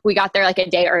that week. We got there like a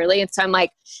day early. And so I'm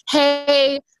like,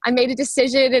 hey, I made a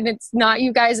decision and it's not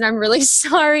you guys, and I'm really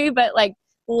sorry, but like,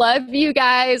 love you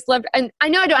guys. And I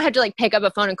know I don't have to like pick up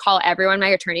a phone and call everyone. My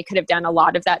attorney could have done a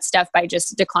lot of that stuff by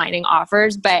just declining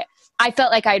offers. But I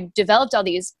felt like I developed all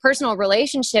these personal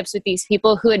relationships with these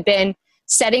people who had been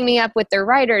setting me up with their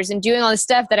writers and doing all this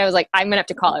stuff that I was like, I'm going to have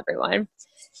to call everyone.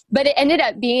 But it ended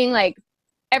up being like,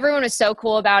 everyone was so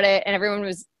cool about it and everyone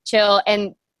was chill.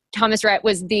 And Thomas Rhett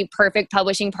was the perfect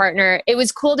publishing partner. It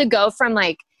was cool to go from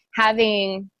like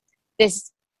having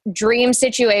this dream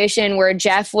situation where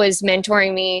Jeff was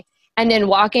mentoring me and then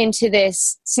walk into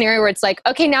this scenario where it's like,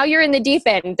 okay, now you're in the deep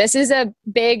end. This is a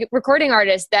big recording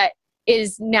artist that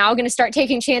is now going to start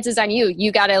taking chances on you.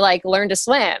 You got to like learn to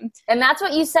swim. And that's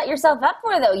what you set yourself up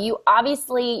for though. You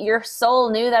obviously, your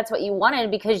soul knew that's what you wanted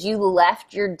because you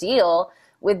left your deal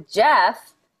with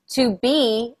Jeff to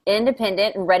be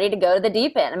independent and ready to go to the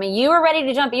deep end. I mean, you were ready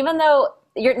to jump, even though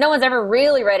no one's ever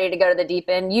really ready to go to the deep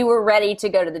end. You were ready to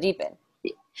go to the deep end.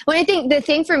 Well, I think the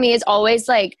thing for me is always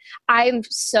like, I'm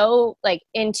so like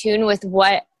in tune with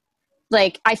what,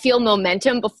 like I feel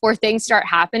momentum before things start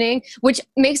happening, which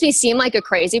makes me seem like a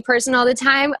crazy person all the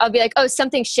time. I'll be like, oh,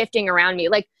 something's shifting around me.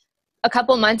 Like a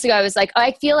couple months ago, I was like, oh,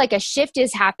 I feel like a shift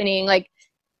is happening. Like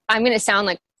I'm going to sound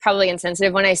like probably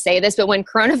insensitive when I say this, but when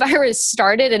coronavirus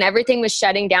started and everything was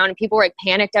shutting down and people were like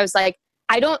panicked, I was like,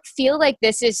 I don't feel like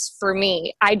this is for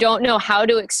me. I don't know how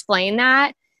to explain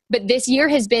that. But this year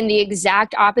has been the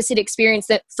exact opposite experience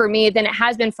that for me than it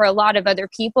has been for a lot of other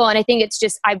people. And I think it's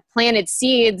just, I've planted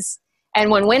seeds,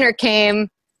 and when winter came,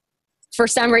 for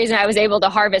some reason I was able to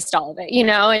harvest all of it, you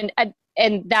know,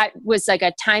 and that was like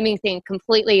a timing thing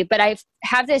completely. But I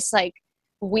have this like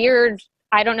weird,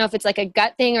 I don't know if it's like a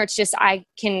gut thing or it's just, I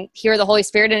can hear the Holy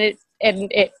Spirit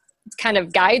it kind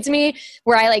of guides me,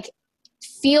 where I like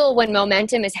feel when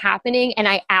momentum is happening and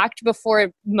I act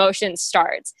before motion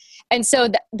starts. And so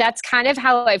that's kind of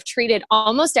how I've treated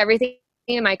almost everything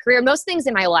in my career. Most things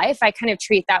in my life, I kind of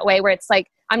treat that way, where it's like,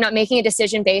 I'm not making a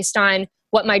decision based on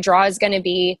what my draw is going to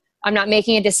be. I'm not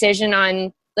making a decision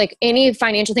on like any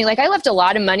financial thing. Like I left a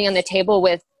lot of money on the table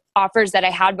with offers that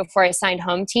I had before I signed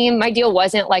Home Team. My deal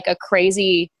wasn't like a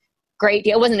crazy great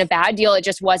deal. It wasn't a bad deal. It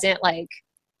just wasn't like,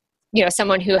 you know,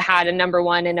 someone who had a number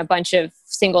one and a bunch of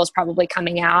singles probably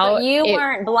coming out. But you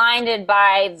weren't blinded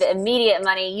by the immediate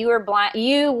money. You were blind.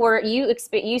 You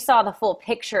saw the full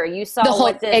picture. You saw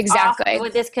what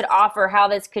this could offer, how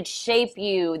this could shape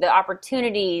you, the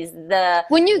opportunities,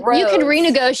 when you can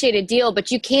renegotiate a deal,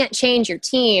 but you can't change your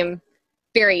team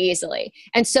very easily.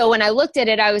 And so when I looked at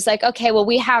it, I was like, okay, well,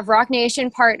 we have Rock Nation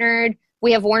partnered.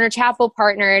 We have Warner Chappell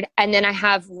partnered, and then I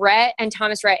have Rhett and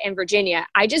Thomas Rhett in Virginia.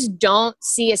 I just don't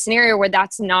see a scenario where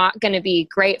that's not going to be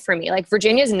great for me. Like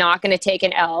Virginia's not going to take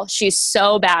an L. She's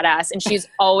so badass, and she's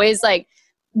always like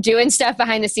doing stuff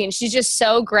behind the scenes. She's just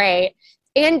so great.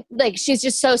 And like, she's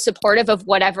just so supportive of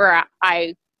whatever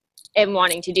I am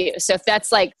wanting to do. So if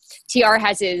that's like TR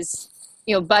has his,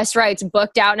 you know, bus rides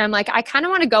booked out, and I'm like, I kind of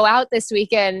want to go out this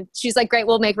weekend. She's like, great,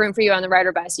 we'll make room for you on the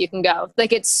Ryder bus. You can go.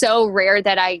 Like, it's so rare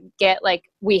that I get like,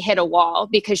 we hit a wall,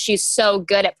 because she's so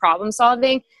good at problem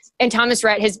solving. And Thomas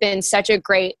Rhett has been such a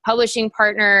great publishing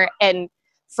partner and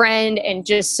friend, and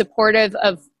just supportive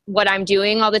of what I'm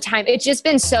doing all the time. It's just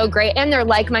been so great. And they're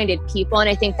like-minded people. And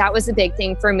I think that was the big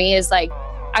thing for me, is like,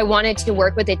 I wanted to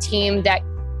work with a team that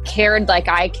cared like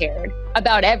I cared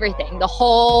about everything, the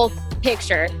whole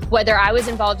picture, whether I was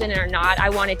involved in it or not. I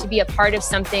wanted to be a part of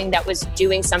something that was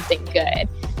doing something good.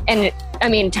 And I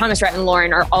mean, Thomas Rhett and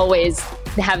Lauren are always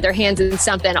have their hands in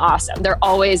something awesome. They're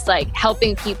always like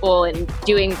helping people and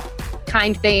doing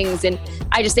kind things. And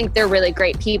I just think they're really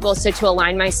great people. So to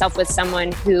align myself with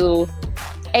someone who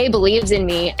A, believes in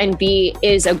me, and B,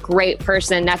 is a great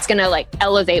person, that's going to like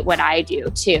elevate what I do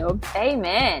too.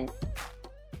 Amen.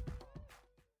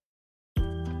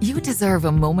 You deserve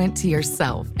a moment to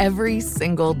yourself every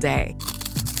single day.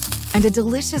 And a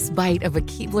delicious bite of a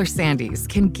Keebler Sandies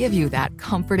can give you that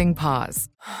comforting pause.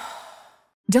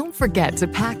 Don't forget to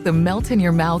pack the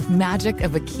melt-in-your-mouth magic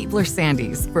of a Keebler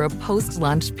Sandies for a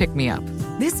post-lunch pick-me-up.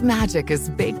 This magic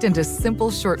is baked into simple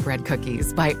shortbread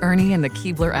cookies by Ernie and the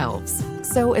Keebler Elves.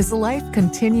 So as life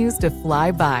continues to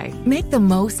fly by, make the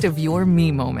most of your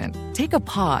me moment. Take a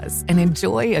pause and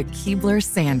enjoy a Keebler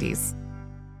Sandies.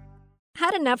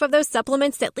 Had enough of those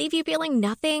supplements that leave you feeling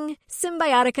nothing?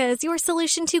 Symbiotica is your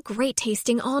solution to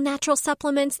great-tasting, all-natural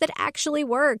supplements that actually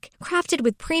work. Crafted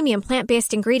with premium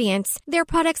plant-based ingredients, their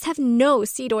products have no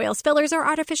seed oils, fillers, or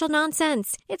artificial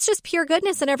nonsense. It's just pure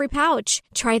goodness in every pouch.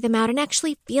 Try them out and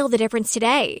actually feel the difference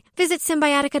today. Visit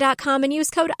Symbiotica.com and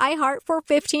use code IHEART for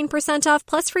 15% off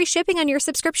plus free shipping on your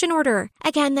subscription order.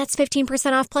 Again, that's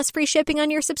 15% off plus free shipping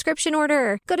on your subscription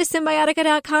order. Go to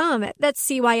Symbiotica.com. That's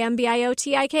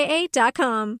CYMBIOTIKA.com.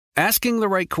 Asking the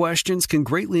right questions can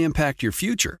greatly impact your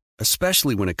future,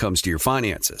 especially when it comes to your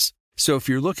finances. So if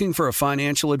you're looking for a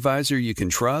financial advisor you can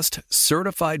trust,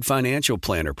 certified financial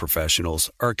planner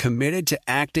professionals are committed to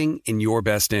acting in your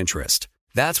best interest.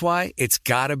 That's why it's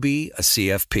got to be a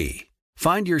CFP.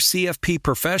 Find your CFP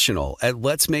professional at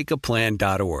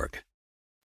letsmakeaplan.org.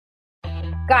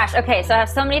 Gosh, okay, so I have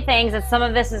so many things, and some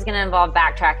of this is going to involve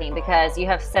backtracking because you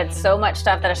have said so much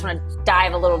stuff that I just want to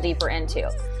dive a little deeper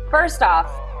into. First off,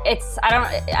 I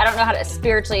don't know how to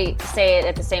spiritually say it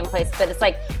at the same place, but it's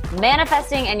like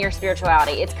manifesting and your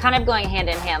spirituality. It's kind of going hand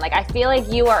in hand. Like, I feel like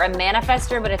you are a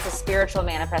manifester, but it's a spiritual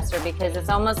manifester, because it's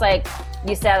almost like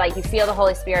you said, like, you feel the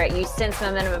Holy Spirit, you sense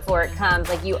momentum before it comes.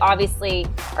 Like, you obviously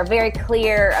are very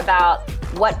clear about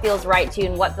what feels right to you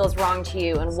and what feels wrong to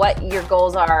you and what your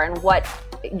goals are and what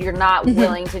you're not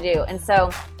willing to do. And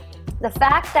so the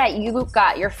fact that you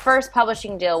got your first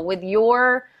publishing deal with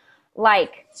your,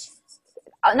 like,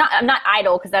 not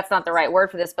idol, because that's not the right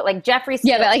word for this, but like Jeffree Stea.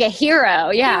 Yeah, but like a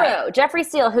hero. Yeah. Jeffree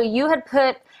Stea, who you had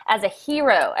put as a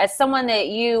hero, as someone that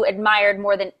you admired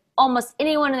more than almost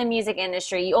anyone in the music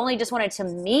industry. You only just wanted to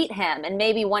meet him and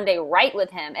maybe one day write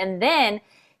with him. And then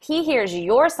he hears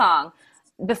your song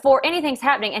before anything's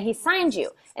happening and he signed you.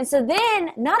 And so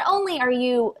then not only are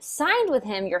you signed with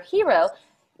him, your hero,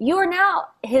 you are now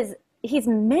he's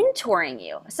mentoring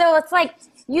you. So it's like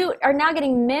you are now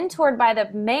getting mentored by the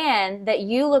man that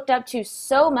you looked up to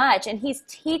so much, and he's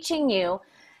teaching you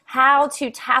how to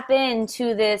tap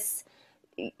into this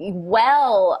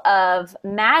well of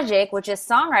magic, which is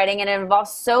songwriting, and it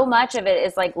involves so much of it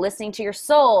is like listening to your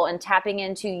soul and tapping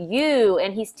into you,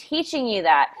 and he's teaching you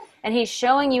that. And he's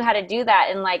showing you how to do that.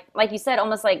 And like you said,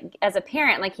 almost like as a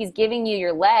parent, like he's giving you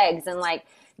your legs and like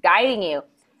guiding you.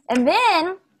 And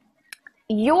then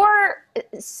your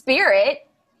spirit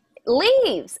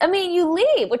leaves. I mean, you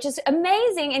leave, which is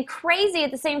amazing and crazy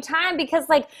at the same time, because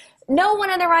like no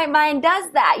one in their right mind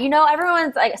does that. You know,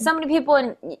 everyone's like, so many people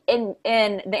in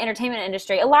the entertainment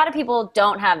industry, a lot of people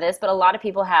don't have this, but a lot of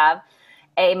people have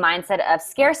a mindset of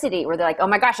scarcity where they're like, oh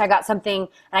my gosh, I got something and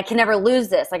I can never lose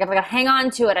this. Like, if I got to hang on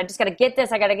to it, I just got to get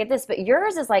this. I got to get this. But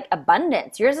yours is like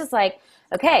abundance. Yours is like,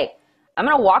 okay, I'm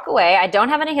going to walk away. I don't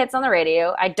have any hits on the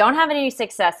radio. I don't have any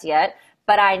success yet,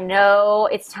 but I know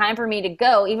it's time for me to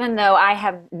go, even though I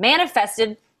have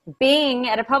manifested being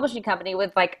at a publishing company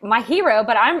with like my hero,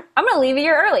 but I'm going to leave a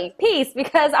year early. Peace,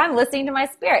 because I'm listening to my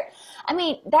spirit. I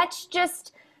mean, that's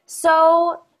just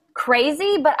so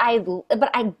crazy, but I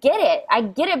get it. I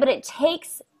get it, but it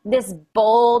takes this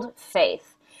bold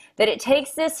faith. That it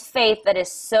takes this faith that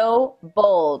is so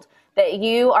bold that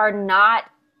you are not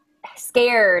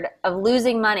scared of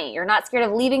losing money. You're not scared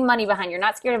of leaving money behind. You're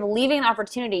not scared of leaving an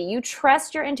opportunity. You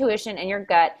trust your intuition and your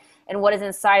gut and what is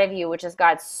inside of you, which is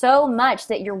God, so much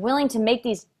that you're willing to make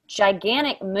these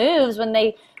gigantic moves when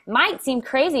they might seem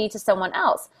crazy to someone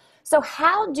else. So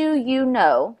how do you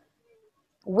know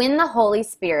when the Holy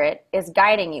Spirit is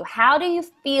guiding you? How do you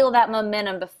feel that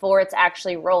momentum before it's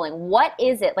actually rolling? What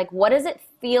is it? Like, what does it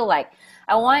feel like?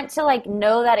 I want to like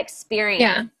know that experience.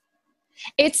 Yeah.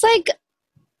 It's like,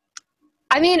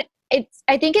 I mean,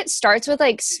 I think it starts with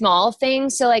like small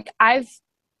things. So like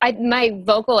my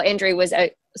vocal injury was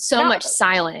much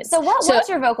silence. So what was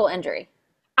your vocal injury?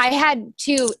 I had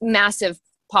 2 massive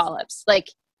polyps, like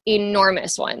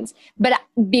enormous ones. But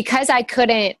because I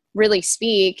couldn't really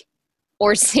speak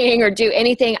or sing or do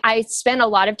anything, I spent a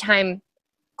lot of time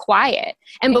quiet.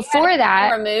 And before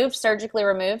that, surgically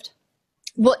removed.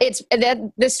 Well,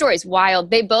 this story is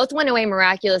wild. They both went away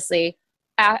miraculously.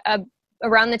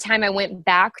 Around the time I went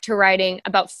back to writing,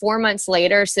 about 4 months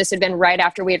later, so this had been right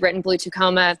after we had written Blue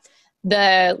Tacoma,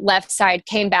 the left side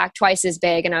came back twice as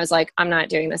big, and I was like, I'm not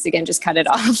doing this again, just cut it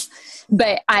off.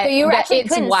 But so you actually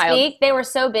couldn't speak? They were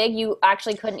so big you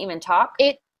actually couldn't even talk?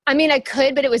 I mean, I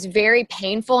could, but it was very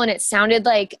painful, and it sounded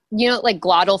like, like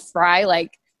glottal fry,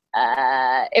 like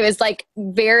it was like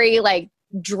very like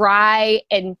dry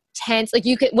and tense. Like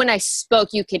when I spoke,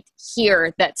 you could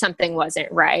hear that something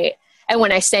wasn't right. And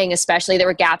when I sang, especially, there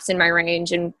were gaps in my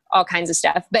range and all kinds of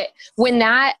stuff. But when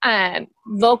that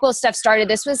vocal stuff started,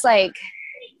 this was like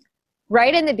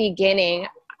right in the beginning.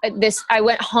 I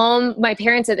went home. My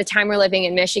parents at the time were living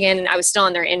in Michigan, and I was still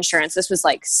on their insurance. This was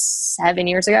like 7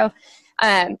 years ago.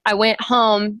 I went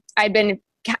home. I'd been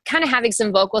kind of having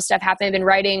some vocal stuff happen. I'd been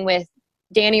writing with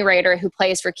Danny Rader, who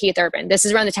plays for Keith Urban. This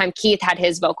is around the time Keith had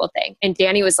his vocal thing. And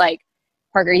Danny was like,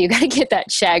 Parker, you got to get that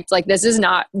checked. Like, this is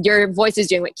not, your voice is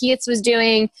doing what Keith's was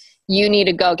doing. You need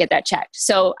to go get that checked.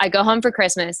 So I go home for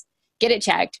Christmas, get it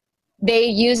checked. They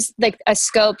use like a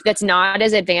scope that's not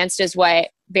as advanced as what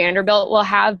Vanderbilt will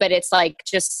have, but it's like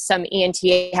just some ENT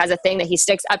has a thing that he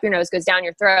sticks up your nose, goes down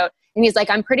your throat. And he's like,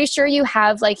 I'm pretty sure you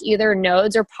have like either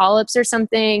nodes or polyps or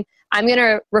something. I'm going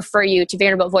to refer you to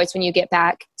Vanderbilt Voice when you get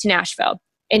back to Nashville.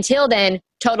 Until then,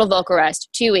 total vocal rest,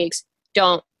 2 weeks.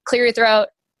 Don't clear your throat.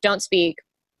 Don't speak.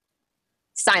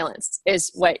 Silence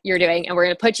is what you're doing. And we're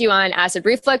going to put you on acid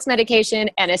reflux medication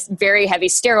and a very heavy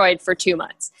steroid for 2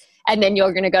 months. And then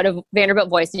you're going to go to Vanderbilt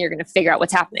Voice and you're going to figure out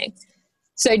what's happening.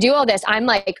 So I do all this. I'm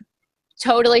like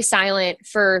totally silent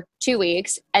for 2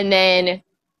 weeks. And then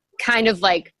kind of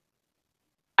like,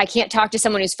 I can't talk to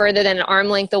someone who's further than an arm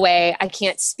length away. I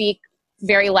can't speak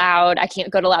very loud. I can't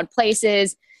go to loud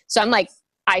places. So I'm like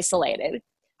isolated.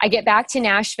 I get back to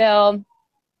Nashville.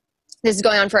 This is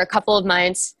going on for a couple of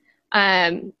months.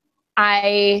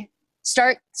 I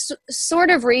start sort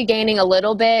of regaining a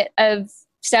little bit of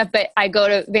stuff, but I go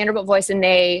to Vanderbilt Voice and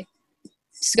they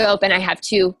scope and I have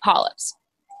 2 polyps.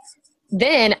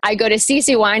 Then I go to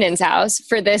CeCe Winans' house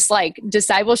for this like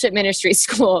discipleship ministry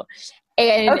school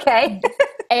and,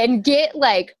 and get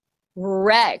like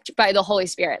wrecked by the Holy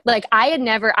Spirit. Like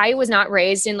I was not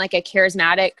raised in like a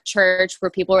charismatic church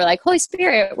where people were like, Holy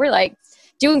Spirit, we're like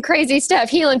doing crazy stuff,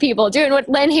 healing people,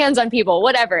 laying hands on people,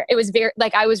 whatever. It was very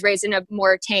like, I was raised in a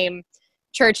more tame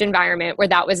church environment where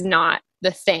that was not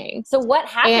the thing. So what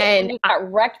happened when you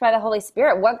got wrecked by the Holy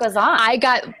Spirit? What goes on? I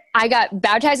got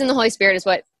baptized in the Holy Spirit is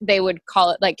what they would call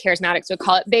it, like charismatics would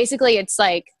call it. Basically, it's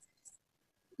like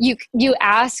you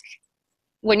ask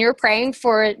when you're praying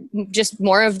for just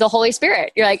more of the Holy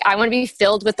Spirit. You're like, I want to be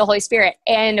filled with the Holy Spirit.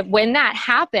 And when that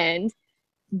happened,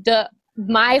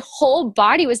 my whole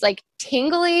body was like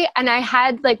tingly, and I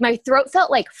had like, my throat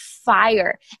felt like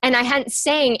fire, and I hadn't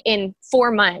sang in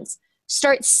 4 months.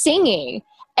 Start singing,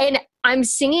 and I'm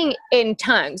singing in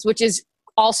tongues, which is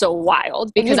also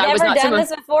wild because I was not done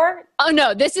this before. Oh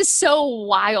no, this is so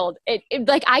wild. It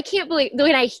like, I can't believe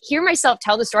when I hear myself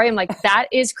tell the story, I'm like, that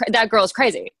girl is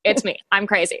crazy. It's me. I'm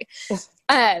crazy.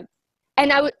 And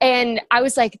I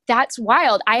was like, that's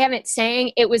wild. I haven't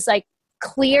sang. It was like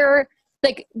clear.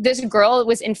 Like this girl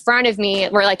was in front of me.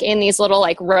 We're like in these little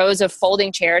like rows of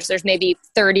folding chairs. There's maybe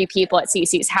 30 people at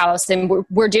Cece's house. And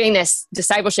we're doing this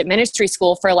discipleship ministry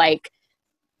school for like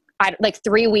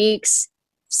 3 weeks,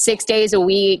 6 days a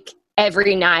week,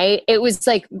 every night. It was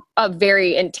like a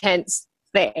very intense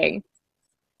thing.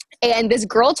 And this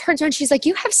girl turns around, she's like,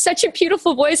 you have such a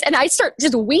beautiful voice. And I start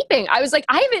just weeping. I was like,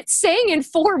 I haven't sang in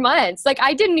 4 months. Like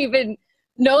I didn't even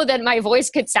know that my voice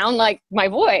could sound like my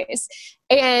voice.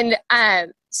 And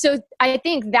so I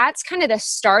think that's kind of the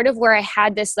start of where I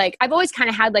had this, like, I've always kind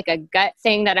of had like a gut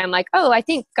thing that I'm like, oh, I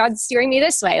think God's steering me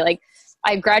this way. Like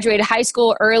I graduated high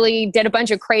school early, did a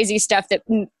bunch of crazy stuff that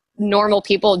normal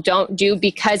people don't do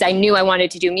because I knew I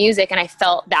wanted to do music. And I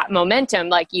felt that momentum,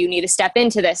 like you need to step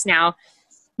into this now.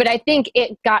 But I think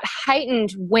it got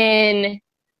heightened when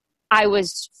I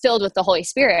was filled with the Holy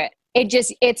Spirit.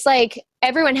 It's like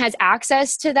everyone has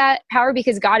access to that power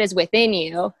because God is within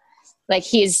you. Like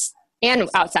and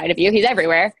outside of you, he's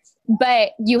everywhere.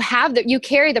 But you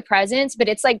carry the presence, but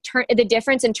it's like the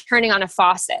difference in turning on a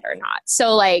faucet or not.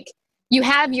 So like you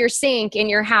have your sink in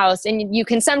your house and you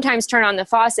can sometimes turn on the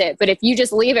faucet, but if you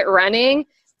just leave it running,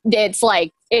 it's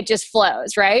like, it just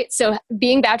flows, right? So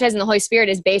being baptized in the Holy Spirit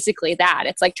is basically that.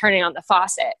 It's like turning on the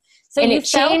faucet. So and you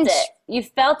felt it. You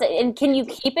felt it. And can you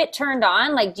keep it turned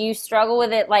on? Like, do you struggle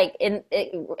with it like in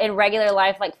regular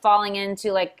life, like falling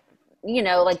into like, you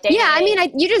know, like day yeah, I mean,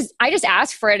 I just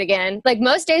ask for it again. Like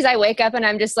most days I wake up and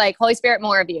I'm just like, Holy Spirit,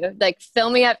 more of you. Like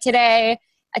fill me up today.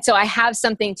 So I have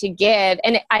something to give.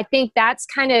 And I think that's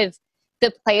kind of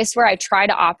the place where I try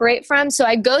to operate from. So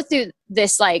I go through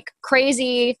this like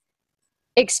crazy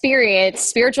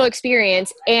spiritual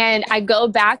experience, and I go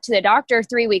back to the doctor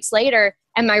 3 weeks later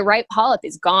and my right polyp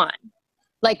is gone.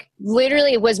 Like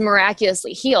literally it was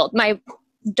miraculously healed. My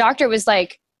doctor was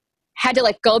like, had to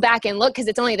like go back and look because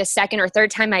it's only the second or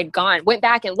third time I'd gone. Went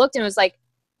back and looked and was like,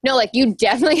 no, like you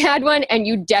definitely had one and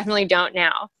you definitely don't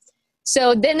now.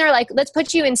 So then they're like, let's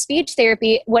put you in speech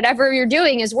therapy. Whatever you're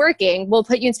doing is working. We'll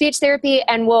put you in speech therapy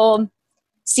and we'll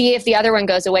see if the other one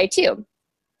goes away too.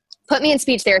 Put me in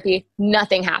speech therapy.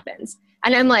 Nothing happens.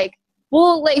 And I'm like,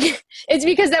 well, like, it's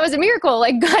because that was a miracle.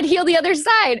 Like God healed the other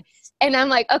side. And I'm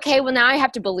like, okay, well now I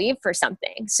have to believe for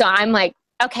something. So I'm like,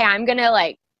 okay, I'm going to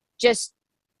like, just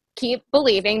keep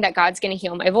believing that God's going to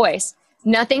heal my voice.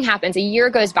 Nothing happens. A year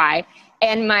goes by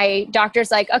and my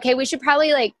doctor's like, okay, we should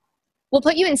probably like, we'll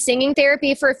put you in singing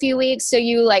therapy for a few weeks so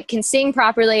you like can sing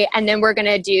properly. And then we're going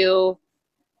to do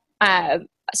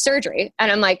surgery. And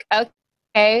I'm like,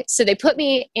 okay. So they put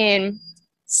me in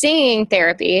singing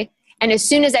therapy. And as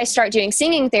soon as I start doing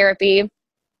singing therapy,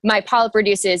 my polyp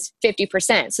reduces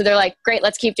 50%. So they're like, great,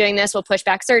 let's keep doing this. We'll push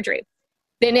back surgery.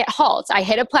 Then it halts. I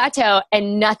hit a plateau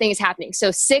and nothing's happening.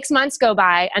 So 6 months go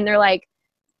by and they're like,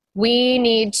 we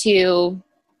need to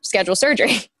schedule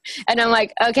surgery. And I'm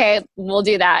like, okay, we'll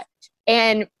do that.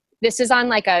 And this is on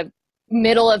like a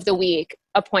middle of the week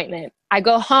appointment. I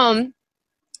go home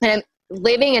and I'm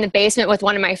living in a basement with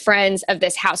one of my friends of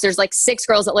this house. There's like 6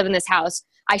 girls that live in this house.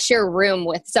 I share a room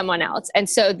with someone else. And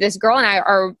so this girl and I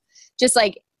are just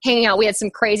like hanging out. We had some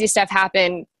crazy stuff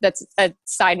happen. That's a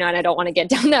side note. I don't want to get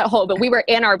down that hole, but we were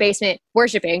in our basement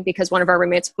worshiping because one of our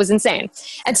roommates was insane.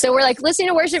 And so we're like listening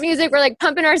to worship music. We're like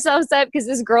pumping ourselves up because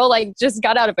this girl like just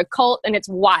got out of a cult and it's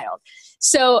wild.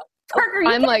 So Parker,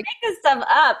 I'm like, make this stuff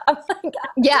up. I'm like,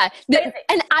 yeah.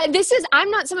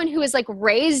 I'm not someone who is like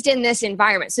raised in this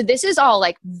environment. So this is all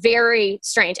like very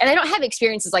strange. And I don't have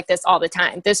experiences like this all the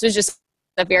time. This was just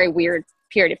a very weird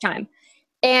period of time.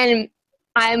 And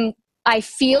I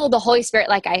feel the Holy Spirit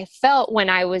like I felt when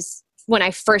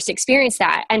I first experienced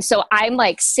that. And so I'm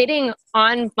like sitting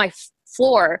on my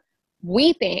floor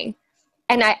weeping,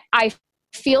 and I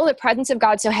feel the presence of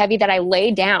God so heavy that I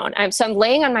lay down. So I'm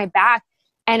laying on my back,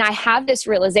 and I have this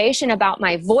realization about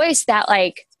my voice that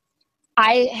like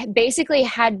I basically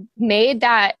had made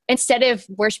that instead of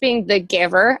worshiping the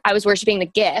giver, I was worshiping the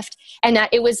gift, and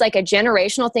that it was like a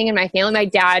generational thing in my family. My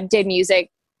dad did music,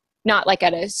 not like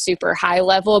at a super high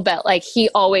level, but like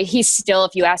he's still,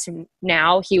 if you ask him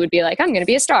now, he would be like, I'm going to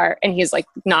be a star. And he's like,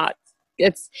 not,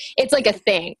 it's like a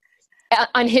thing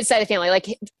on his side of the family.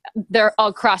 Like they're all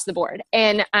across the board.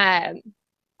 And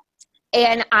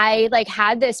And I like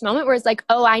had this moment where it's like,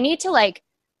 oh, I need to like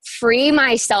free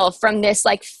myself from this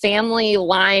like family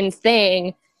line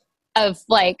thing of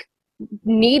like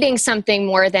needing something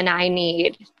more than I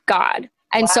need God.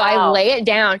 And so I lay it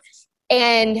down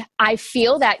and I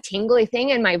feel that tingly thing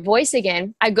in my voice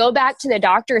again. I go back to the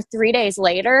doctor 3 days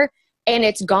later and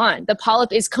it's gone. The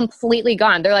polyp is completely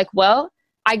gone. They're like, well,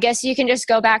 I guess you can just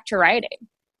go back to writing.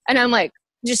 And I'm like,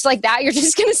 just like that, you're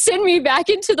just going to send me back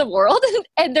into the world?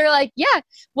 And they're like, yeah,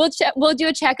 we'll do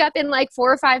a checkup in like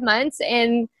 4 or 5 months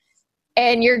and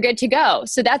you're good to go.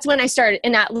 So that's when I started,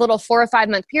 in that little 4 or 5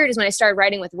 month period is when I started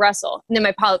writing with Russell. And then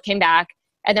my polyp came back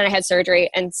and then I had surgery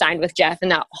and signed with Jeff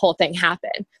and that whole thing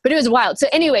happened. But it was wild. So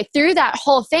anyway, through that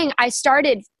whole thing, I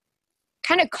started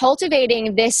kind of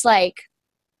cultivating this like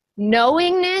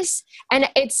knowingness. And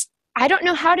I don't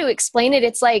know how to explain it.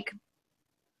 It's like,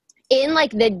 in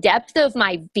like the depth of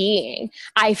my being,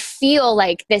 I feel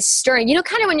like this stirring, you know,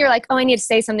 kind of when you're like, oh, I need to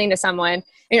say something to someone and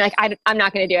you're like, I'm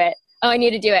not going to do it. Oh, I need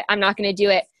to do it. I'm not going to do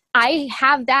it. I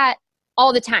have that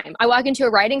all the time. I walk into a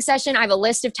writing session, I have a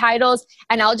list of titles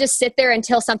and I'll just sit there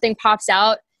until something pops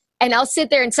out and I'll sit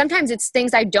there. And sometimes it's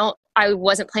things I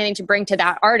wasn't planning to bring to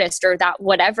that artist or that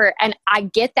whatever. And I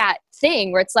get that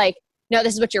thing where it's like, no,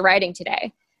 this is what you're writing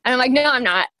today. And I'm like, no, I'm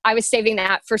not. I was saving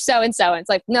that for so-and-so. And it's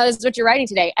like, no, this is what you're writing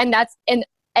today. And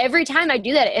every time I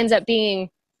do that, it ends up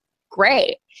being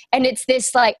great. And it's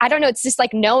this like, I don't know, it's just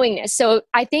like knowingness. So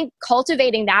I think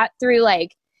cultivating that through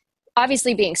like,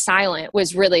 obviously being silent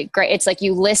was really great. It's like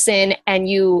you listen and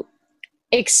you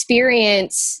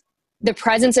experience the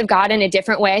presence of God in a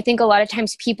different way. I think a lot of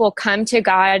times people come to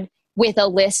God with a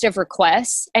list of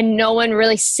requests and no one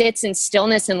really sits in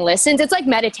stillness and listens. It's like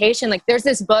meditation. Like there's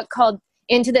this book called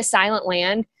Into the Silent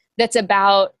Land that's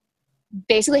about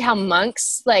basically how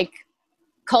monks like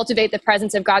cultivate the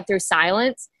presence of God through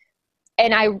silence.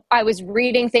 And I was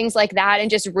reading things like that and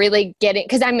just really getting,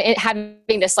 because I'm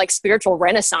having this like spiritual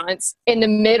renaissance in the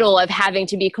middle of having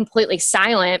to be completely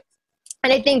silent.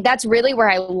 And I think that's really where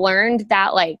I learned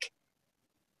that like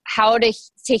how to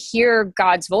hear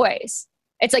God's voice.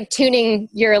 It's like tuning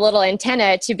your little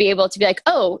antenna to be able to be like,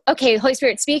 oh, okay, Holy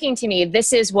Spirit's speaking to me.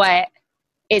 This is what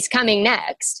is coming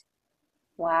next.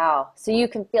 Wow. So you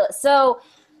can feel it. So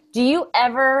do you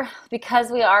ever,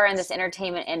 because we are in this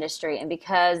entertainment industry and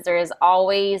because there is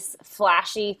always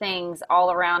flashy things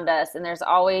all around us and there's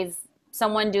always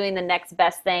someone doing the next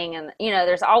best thing and, you know,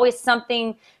 there's always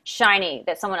something shiny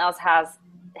that someone else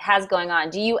has going on.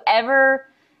 Do you ever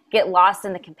get lost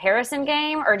in the comparison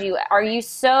game, or are you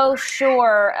so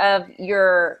sure of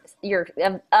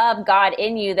of God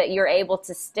in you that you're able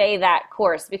to stay that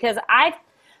course? Because I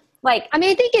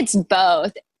think it's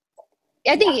both.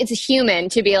 I think it's human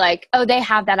to be like, oh, they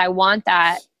have that, I want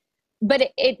that.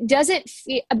 But it doesn't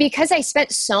feel, because I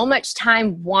spent so much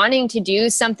time wanting to do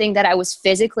something that I was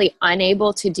physically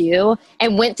unable to do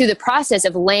and went through the process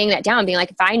of laying that down, being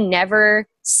like, if I never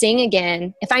sing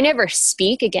again, if I never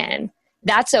speak again,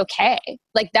 that's okay.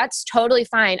 Like, that's totally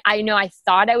fine. I know I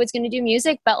thought I was going to do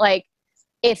music, but like,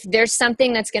 if there's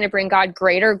something that's going to bring God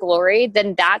greater glory,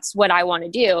 then that's what I want to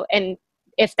do. And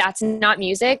if that's not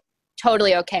music,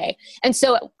 totally okay. And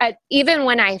so even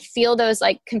when I feel those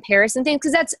like comparison things,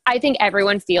 because I think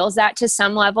everyone feels that to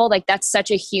some level, like that's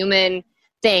such a human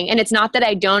thing. And it's not that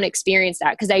I don't experience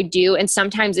that, because I do. And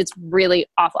sometimes it's really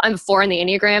awful. I'm a 4 in the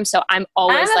Enneagram. So I'm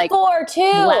always I'm like 4 too.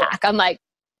 Black. I'm like,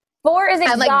 4 is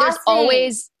exhausting. I'm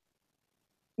like,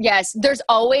 there's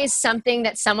always something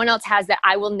that someone else has that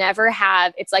I will never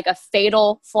have. It's like a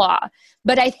fatal flaw.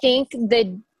 But I think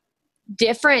the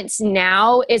difference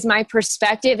now is my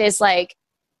perspective is like,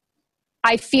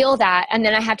 I feel that. And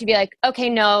then I have to be like, okay,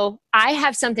 no, I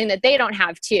have something that they don't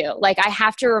have too. Like, I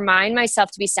have to remind myself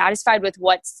to be satisfied with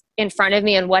what's in front of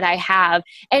me and what I have,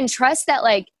 and trust that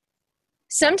like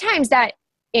sometimes that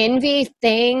envy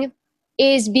thing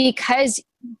is because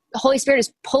the Holy Spirit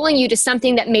is pulling you to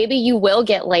something that maybe you will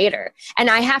get later. And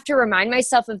I have to remind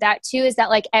myself of that too, is that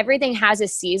like everything has a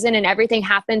season and everything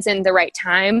happens in the right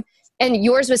time. And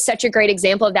yours was such a great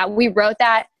example of that. We wrote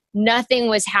that. Nothing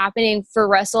was happening for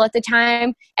Russell at the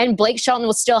time. And Blake Shelton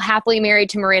was still happily married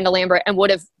to Miranda Lambert and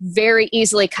would have very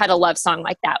easily cut a love song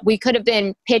like that. We could have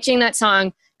been pitching that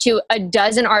song to a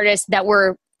dozen artists that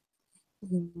were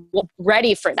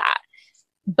ready for that.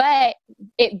 But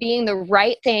it being the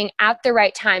right thing at the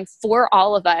right time for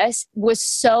all of us was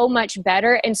so much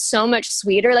better and so much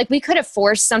sweeter. Like, we could have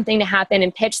forced something to happen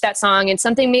and pitched that song, and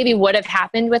something maybe would have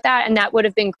happened with that, and that would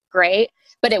have been great.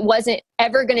 But it wasn't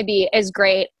ever going to be as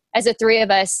great as the three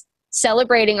of us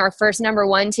celebrating our first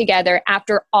 #1 together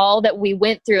after all that we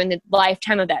went through in the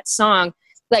lifetime of that song.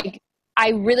 Like, I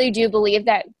really do believe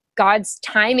that God's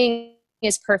timing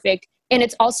is perfect. And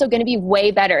it's also going to be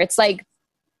way better. It's like,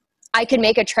 I could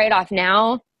make a trade-off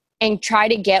now and try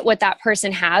to get what that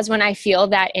person has when I feel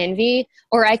that envy,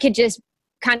 or I could just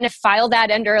kind of file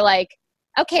that under like,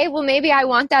 okay, well, maybe I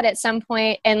want that at some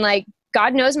point, and like,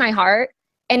 God knows my heart.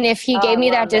 And if he gave me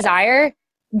that desire,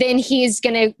 then he's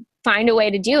going to find a way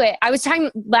to do it. I was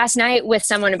talking last night with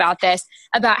someone about this,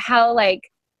 about how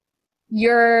like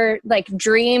your like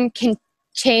dream can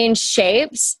change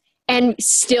shapes and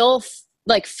still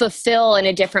like fulfill in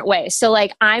a different way. So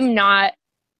like, I'm not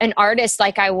an artist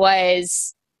like I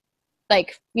was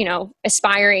like, you know,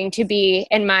 aspiring to be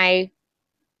in my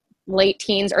late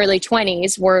teens, early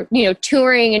 20s, were, you know,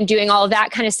 touring and doing all of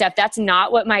that kind of stuff. That's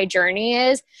not what my journey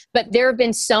is. But there have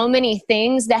been so many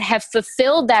things that have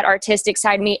fulfilled that artistic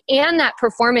side of me and that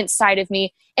performance side of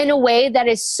me in a way that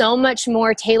is so much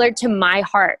more tailored to my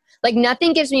heart. Like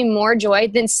nothing gives me more joy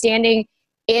than standing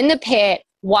in the pit,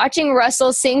 watching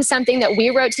Russell sing something that we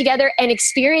wrote together and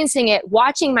experiencing it,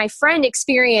 watching my friend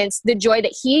experience the joy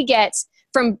that he gets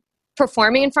from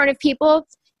performing in front of people,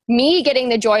 me getting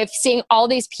the joy of seeing all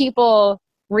these people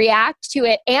react to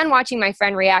it and watching my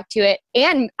friend react to it,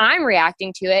 and I'm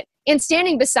reacting to it, and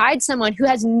standing beside someone who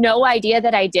has no idea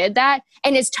that I did that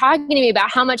and is talking to me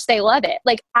about how much they love it.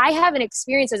 Like I have an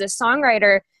experience as a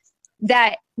songwriter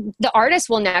that the artist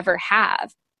will never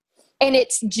have. And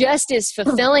it's just as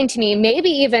fulfilling to me, maybe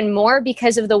even more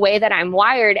because of the way that I'm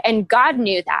wired. And God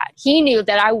knew that. He knew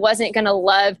that I wasn't going to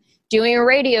love doing a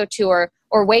radio tour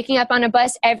or waking up on a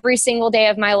bus every single day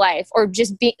of my life, or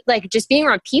just being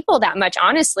around people that much.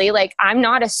 Honestly, like I'm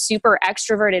not a super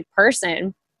extroverted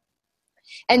person.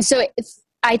 And so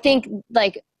I think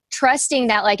like trusting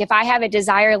that, like if I have a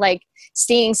desire, like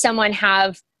seeing someone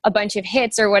have a bunch of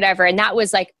hits or whatever, and that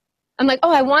was like, I'm like,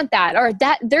 oh, I want that, or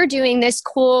that they're doing this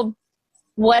cool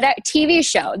TV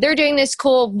show, they're doing this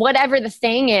cool whatever the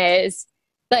thing is,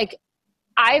 like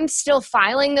I'm still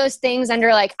filing those things under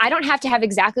like, I don't have to have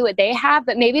exactly what they have,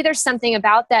 but maybe there's something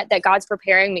about that God's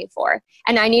preparing me for.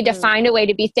 And I need to find a way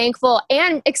to be thankful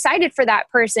and excited for that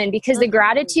person, because the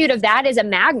gratitude of that is a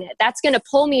magnet. That's going to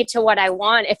pull me to what I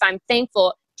want if I'm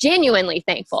thankful, genuinely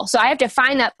thankful. So I have to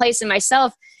find that place in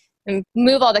myself and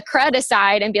move all the crud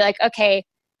aside and be like, okay,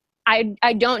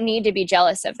 I don't need to be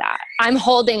jealous of that. I'm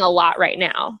holding a lot right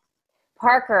now.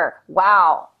 Parker,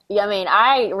 wow. I mean,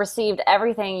 I received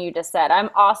everything you just said. I'm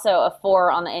also a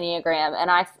 4 on the Enneagram,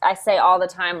 and I say all the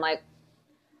time, like,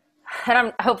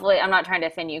 and hopefully I'm not trying to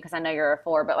offend you because I know you're a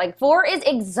 4, but like 4 is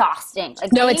exhausting.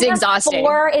 Like, no, it's exhausting.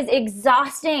 4 is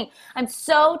exhausting. I'm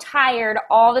so tired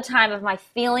all the time of my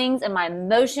feelings and my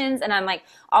emotions, and I'm like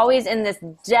always in this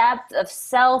depth of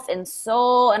self and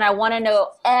soul, and I want to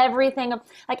know everything.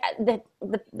 Like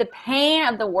the pain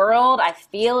of the world, I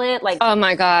feel it. Like, oh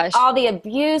my gosh, all the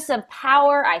abuse of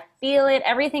power, I feel it.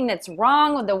 Everything that's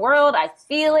wrong with the world, I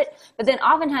feel it. But then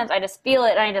oftentimes I just feel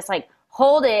it, and I just like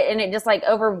hold it, and it just like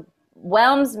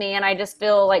overwhelms me, and I just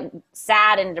feel like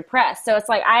sad and depressed. So it's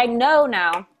like I know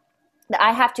now that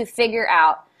I have to figure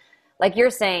out, like you're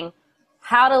saying,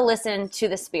 how to listen to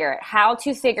the Spirit, how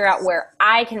to figure out where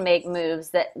I can make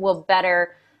moves that will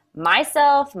better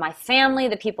myself, my family,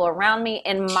 the people around me,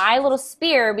 and my little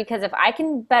sphere. Because if I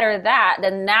can better that,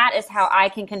 then that is how I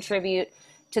can contribute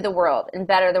to the world and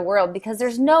better the world, because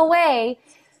there's no way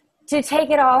to take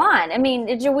it all on. I mean,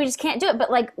 we just can't do it,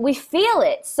 but like we feel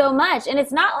it so much, and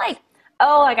it's not like,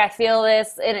 oh, like I feel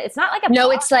this, and it's not like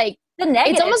it's like the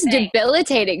negative. It's almost thing.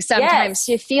 Debilitating sometimes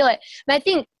to feel it. But I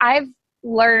think I've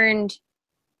learned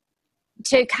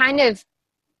to kind of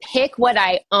pick what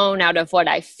I own out of what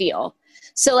I feel.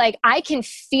 So like I can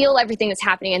feel everything that's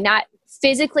happening, and that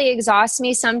physically exhausts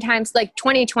me sometimes. Like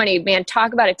 2020, man,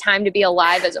 talk about a time to be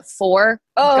alive as a 4.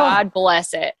 Oh, God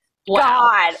bless it. Wow.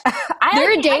 God.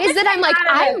 There are days that I'm like,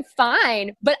 I'm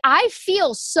fine, but I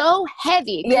feel so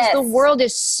heavy because the world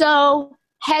is so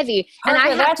heavy. Parker,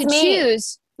 and I have to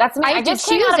choose. That's me. I just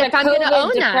choose if I'm going to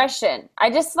own depression. I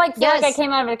just like feel like I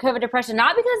came out of a COVID depression,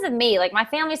 not because of me. Like my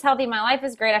family's healthy, my life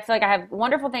is great. I feel like I have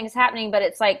wonderful things happening, but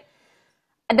it's like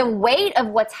the weight of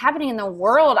what's happening in the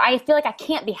world. I feel like I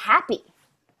can't be happy.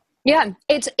 Yeah,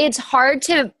 it's hard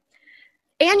to,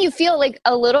 and you feel like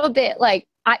a little bit like,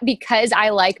 because I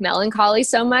like melancholy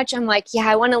so much, I'm like, yeah,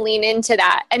 I want to lean into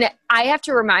that. And I have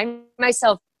to remind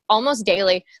myself almost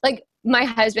daily, like my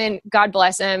husband, God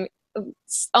bless him,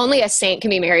 only a saint can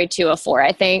be married to a 4,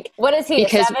 I think. What is he,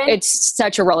 because 7? It's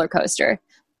such a roller coaster.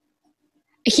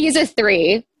 He's a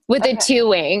 3 with a 2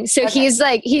 wing. So he's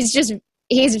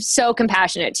so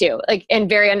compassionate too, like, and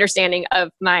very understanding of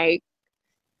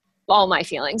all my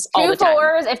feelings all the time.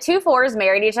 If 2 4s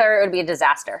married each other, it would be a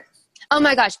disaster. Oh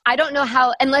my gosh. I don't know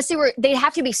how, unless they'd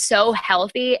have to be so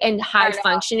healthy and high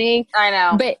functioning. I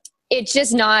know. But it's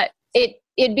just not,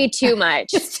 it'd be too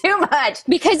much. It's too much.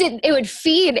 Because it would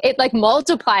feed, it like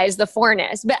multiplies the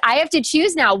fourness. But I have to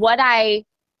choose now what I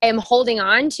am holding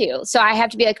on to. So I have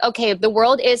to be like, okay, if the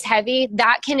world is heavy,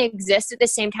 that can exist at the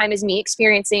same time as me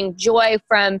experiencing joy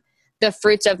from the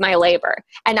fruits of my labor.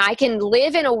 And I can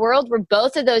live in a world where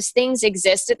both of those things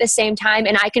exist at the same time,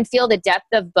 and I can feel the depth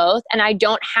of both, and I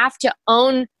don't have to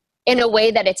own in a way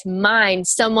that it's mine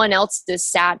someone else's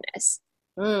sadness.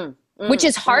 Which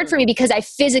is hard for me because I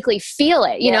physically feel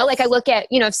it, you know, like I look at,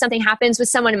 you know, if something happens with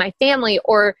someone in my family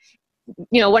or,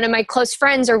 you know, one of my close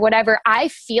friends or whatever, I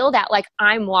feel that like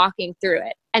I'm walking through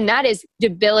it. And that is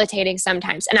debilitating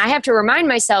sometimes. And I have to remind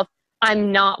myself,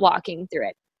 I'm not walking through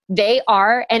it. They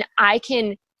are, and I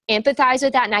can empathize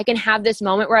with that. And I can have this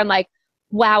moment where I'm like,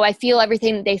 wow, I feel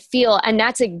everything that they feel. And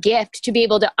that's a gift to be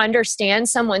able to understand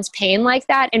someone's pain like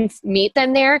that and meet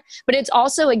them there. But it's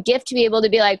also a gift to be able to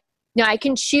be like, no, I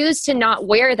can choose to not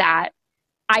wear that.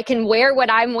 I can wear what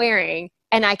I'm wearing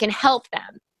and I can help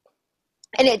them.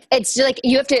 And it's like,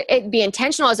 you have to be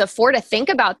intentional as a four to think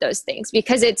about those things,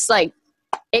 because it's like,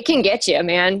 it can get you,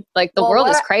 man. Like the world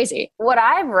is crazy. What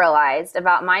I've realized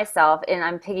about myself, and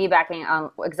I'm piggybacking on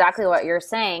exactly what you're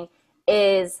saying,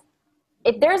 is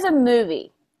if there's a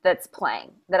movie that's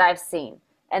playing that I've seen,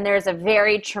 and there's a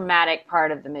very traumatic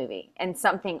part of the movie and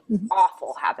something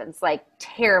awful happens, like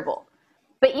terrible.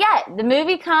 But yet the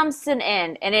movie comes to an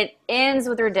end and it ends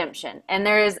with redemption and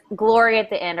there's glory at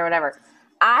the end or whatever.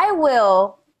 I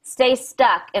will stay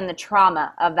stuck in the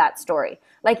trauma of that story.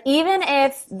 Like even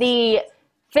if the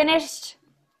finished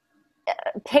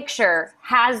picture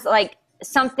has like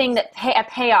something that a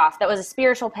payoff that was a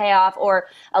spiritual payoff or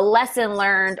a lesson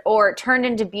learned or turned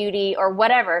into beauty or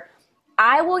whatever,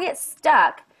 I will get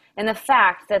stuck in the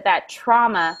fact that that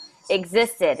trauma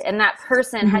existed and that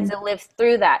person had to live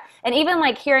through that. And even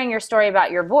like hearing your story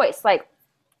about your voice, like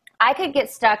I could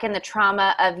get stuck in the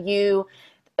trauma of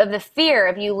the fear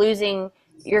of you losing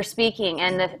your speaking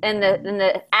and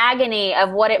the agony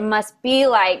of what it must be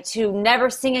like to never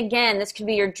sing again. This could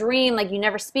be your dream, like you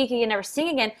never speak again, never sing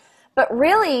again. But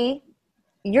really,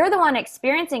 you're the one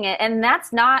experiencing it, and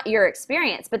that's not your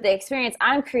experience, but the experience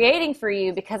I'm creating for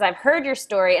you because I've heard your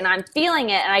story and I'm feeling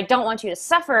it and I don't want you to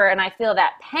suffer and I feel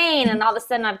that pain, and all of a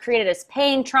sudden I've created this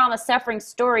pain, trauma, suffering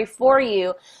story for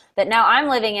you that now I'm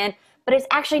living in, but it's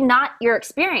actually not your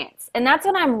experience. And that's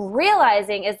what I'm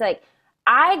realizing is like,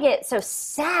 I get so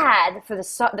sad for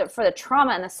the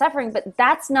trauma and the suffering, but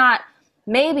that's not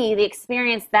maybe the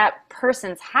experience that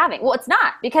person's having. Well, it's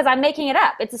not, because I'm making it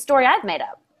up. It's a story I've made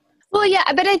up. Well, yeah,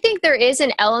 but I think there is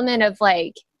an element of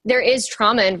like, there is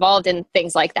trauma involved in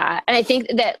things like that. And I think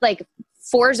that like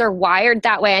fours are wired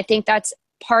that way. I think that's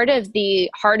part of the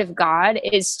heart of God,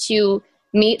 is to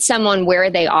meet someone where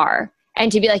they are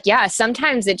and to be like, yeah,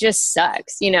 sometimes it just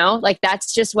sucks, you know, like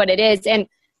that's just what it is. And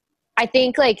I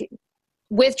think like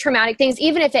with traumatic things,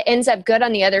 even if it ends up good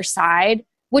on the other side,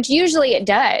 which usually it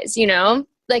does, you know,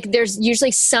 like there's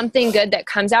usually something good that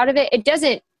comes out of it. It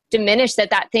doesn't diminish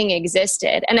that thing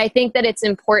existed. And I think that it's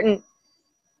important,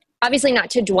 obviously not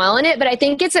to dwell in it, but I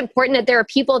think it's important that there are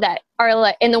people that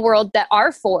are in the world that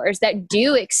are fours that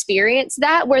do experience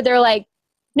that, where they're like,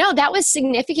 no, that was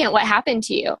significant what happened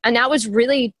to you. And that was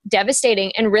really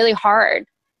devastating and really hard.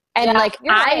 And yeah, like,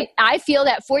 I feel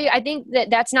that for you. I think that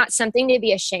that's not something to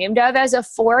be ashamed of as a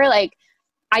four. Like,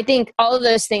 I think all of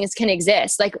those things can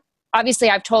exist. Like, obviously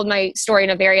I've told my story in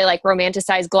a very like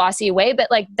romanticized, glossy way,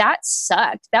 but like that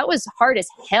sucked. That was hard as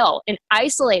hell and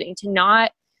isolating to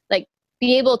not like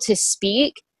be able to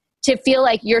speak, to feel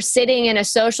like you're sitting in a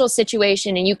social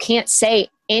situation and you can't say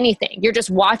anything. You're just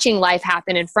watching life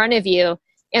happen in front of you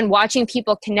and watching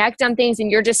people connect on things, and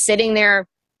you're just sitting there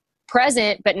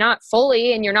present, but not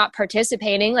fully, and you're not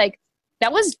participating. Like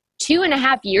that was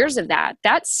 2.5 years of that.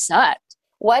 That sucked.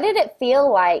 What did it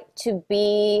feel like to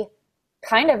be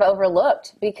kind of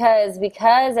overlooked? Because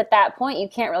at that point you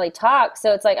can't really talk.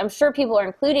 So it's like, I'm sure people are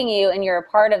including you and you're a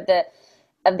part of the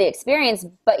experience,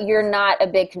 but you're not a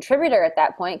big contributor at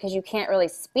that point because you can't really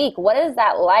speak. What is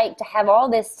that like to have all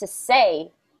this to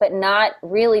say, but not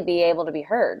really be able to be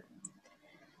heard?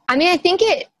 I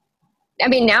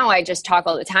mean, now I just talk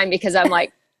all the time because I'm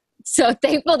like so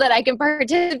thankful that I can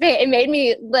participate. It made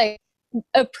me like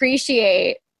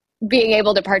appreciate being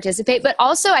able to participate, but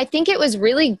also I think it was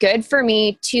really good for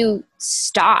me to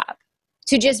stop,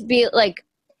 to just be like,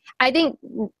 I think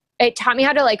it taught me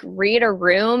how to like read a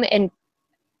room, and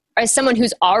as someone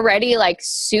who's already like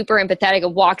super empathetic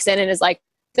and walks in and is like,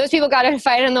 those people got in a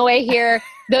fight on the way here.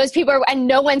 Those people are, and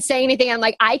no one's saying anything. I'm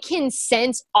like, I can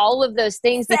sense all of those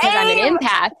things because I'm an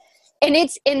empath.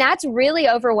 And that's really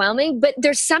overwhelming. But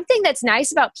there's something that's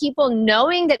nice about people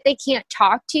knowing that they can't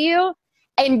talk to you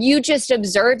and you just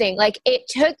observing. Like it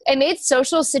made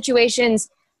social situations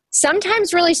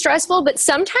sometimes really stressful, but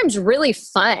sometimes really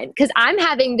fun. Because I'm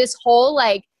having this whole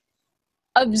like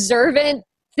observant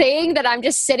thing that I'm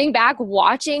just sitting back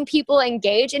watching people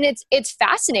engage, and it's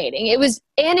fascinating. It was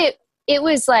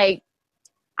like,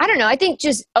 I don't know, I think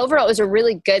just overall it was a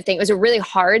really good thing. It was a really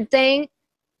hard thing,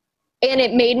 and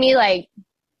it made me like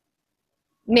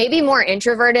maybe more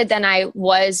introverted than I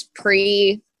was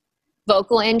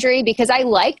pre-vocal injury, because I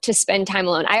like to spend time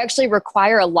alone. I actually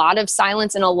require a lot of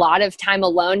silence and a lot of time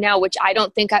alone now, which I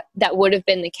don't think that would have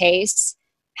been the case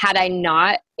had I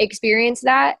not experienced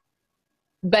that.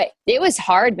 But it was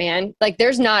hard, man. Like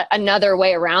there's not another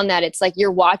way around that. It's like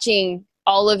you're watching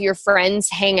all of your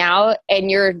friends hang out and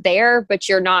you're there, but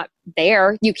you're not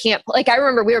there. You can't, like, I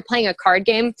remember we were playing a card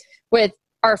game with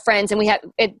our friends, and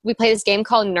we play this game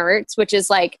called Nerds, which is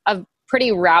like a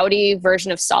pretty rowdy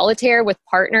version of solitaire with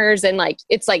partners. And like,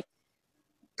 it's like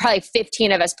probably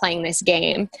 15 of us playing this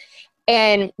game.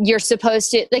 And you're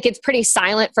supposed to, like, it's pretty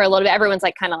silent for a little bit. Everyone's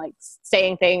like kind of like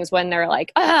saying things when they're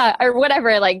like, or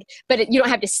whatever, like, but you don't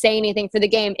have to say anything for the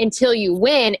game until you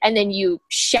win. And then you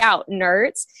shout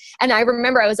Nerds. And I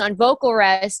remember I was on vocal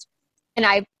rest and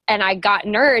I got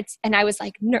Nerds, and I was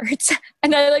like, Nerds.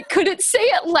 And I like couldn't say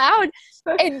it loud.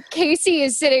 And Casey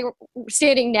is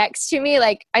standing next to me.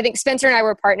 Like, I think Spencer and I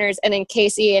were partners, and then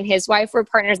Casey and his wife were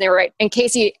partners. They were right. And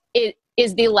Casey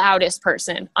is the loudest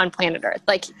person on planet Earth.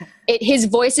 Like his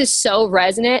voice is so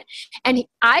resonant. And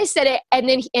I said it,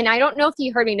 and I don't know if he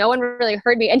heard me. No one really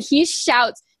heard me. And he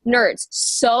shouts Nerds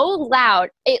so loud.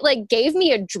 It like gave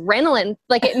me adrenaline.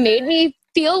 Like it made me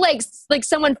feel like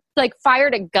someone like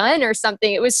fired a gun or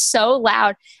something. It was so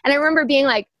loud. And I remember being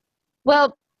like,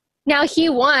 well, now he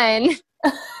won,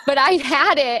 but I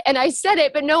had it and I said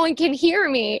it, but no one can hear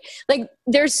me. Like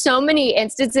there's so many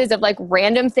instances of like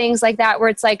random things like that where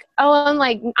it's like, oh,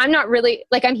 I'm not really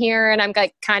like, I'm here and I'm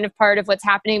like kind of part of what's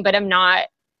happening, but I'm not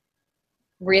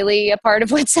really a part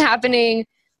of what's happening.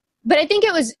 But I think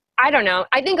I don't know.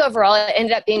 I think overall it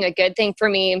ended up being a good thing for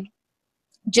me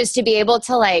just to be able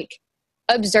to like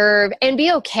observe and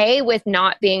be okay with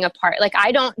not being a part. Like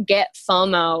I don't get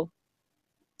FOMO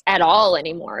at all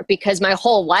anymore because my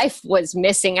whole life was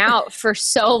missing out for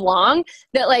so long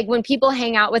that like when people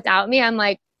hang out without me, I'm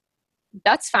like,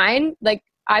 that's fine. Like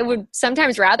I would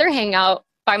sometimes rather hang out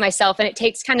by myself, and it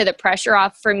takes kind of the pressure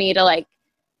off for me to like,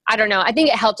 I don't know. I think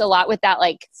it helped a lot with that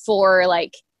like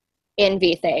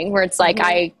envy thing where it's like,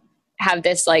 I have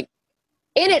this like,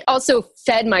 and it also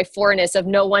fed my fourness of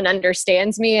no one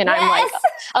understands me and I'm like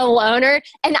a loner.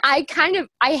 And I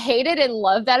hate it and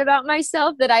love that about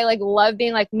myself, that I like love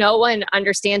being like, no one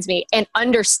understands me, and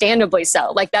understandably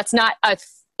so. Like that's not a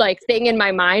thing in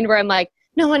my mind where I'm like,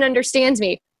 no one understands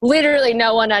me. Literally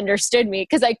no one understood me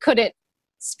because I couldn't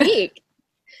speak.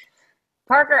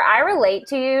 Parker, I relate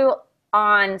to you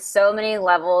on so many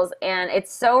levels, and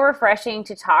it's so refreshing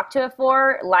to talk to a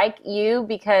four like you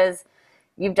because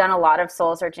you've done a lot of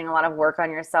soul searching, a lot of work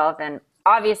on yourself. And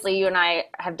obviously you and I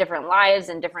have different lives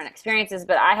and different experiences,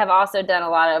 but I have also done a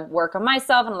lot of work on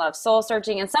myself and a lot of soul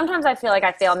searching. And sometimes I feel like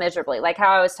I fail miserably, like how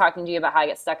I was talking to you about how I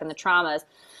get stuck in the traumas.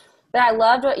 But I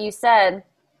loved what you said,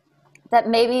 that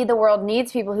maybe the world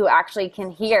needs people who actually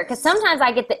can hear. Because sometimes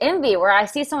I get the envy where I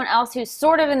see someone else who's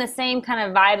sort of in the same kind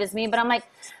of vibe as me, but I'm like,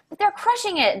 but they're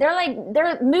crushing it.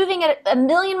 They're moving at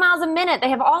 1,000,000 miles a minute. They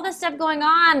have all this stuff going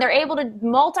on. They're able to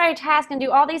multitask and do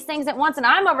all these things at once. And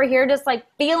I'm over here just like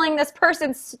feeling this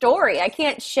person's story. I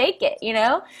can't shake it, you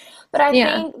know? But I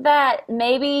think that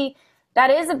maybe that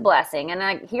is a blessing.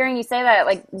 And hearing you say that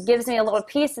like gives me a little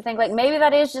peace to think like maybe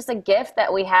that is just a gift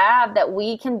that we have, that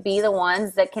we can be the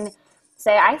ones that can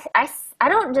say, I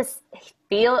don't just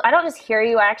hear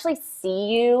you. I actually see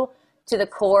you to the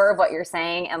core of what you're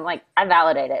saying, and like I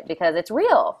validate it because it's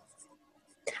real.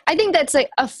 I think that's like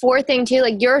a four thing too.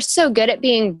 Like you're so good at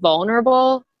being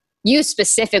vulnerable. You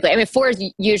specifically, I mean, fours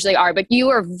usually are, but you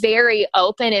are very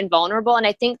open and vulnerable. And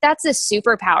I think that's a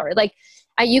superpower. Like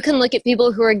you can look at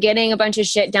people who are getting a bunch of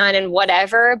shit done and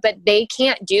whatever, but they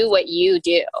can't do what you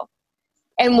do.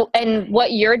 And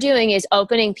what you're doing is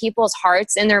opening people's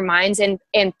hearts and their minds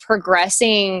and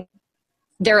progressing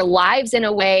their lives in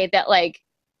a way that like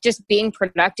just being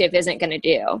productive isn't going to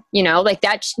do, you know, like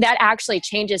that actually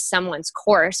changes someone's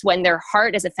course when their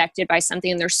heart is affected by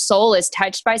something and their soul is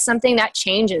touched by something that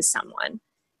changes someone.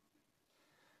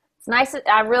 It's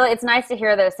It's nice to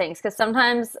hear those things, because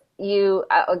sometimes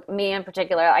me in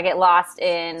particular, I get lost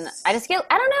in, I don't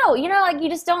know, like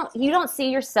you don't see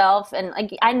yourself. And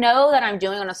like, I know that I'm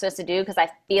doing what I'm supposed to do because I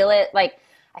feel it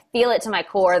to my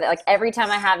core that like every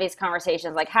time I have these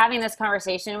conversations, like having this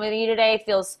conversation with you today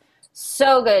feels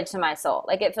so good to my soul.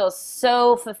 Like it feels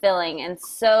so fulfilling and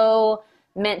so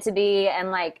meant to be.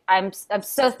 And like, I'm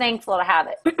so thankful to have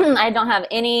it. I don't have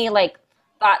any like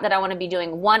thought that I want to be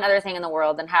doing one other thing in the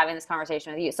world than having this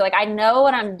conversation with you. So like, I know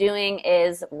what I'm doing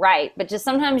is right, but just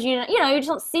sometimes you just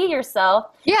don't see yourself.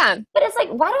 Yeah. But it's like,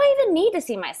 why do I even need to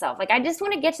see myself? Like, I just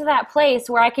want to get to that place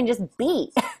where I can just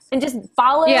be and just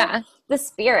follow the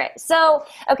spirit. So,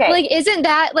 okay. Like, isn't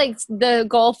that like the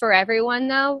goal for everyone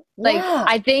though? Like,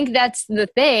 I think that's the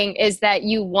thing, is that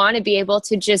you want to be able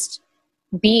to just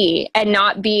be and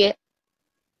not be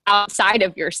outside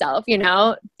of yourself,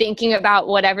 thinking about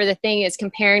whatever the thing is,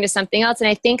 comparing to something else. And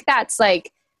I think that's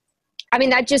like,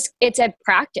 it's a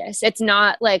practice. It's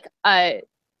not like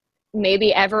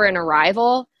maybe ever an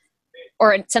arrival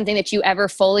or something that you ever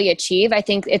fully achieve. I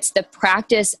think it's the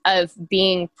practice of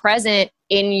being present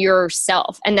in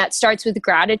yourself. And that starts with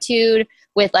gratitude,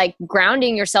 with like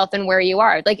grounding yourself in where you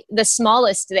are. Like the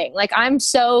smallest thing, like I'm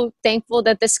so thankful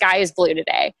that the sky is blue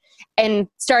today. And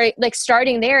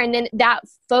starting there, and then that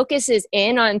focuses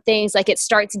in on things, like it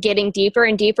starts getting deeper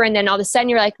and deeper. And then all of a sudden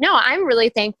you're like, no, I'm really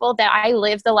thankful that I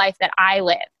live the life that I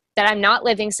live, that I'm not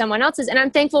living someone else's. And I'm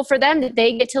thankful for them that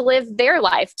they get to live their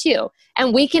life too.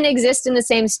 And we can exist in the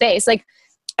same space. Like,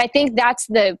 I think that's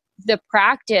the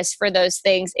practice for those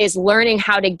things, is learning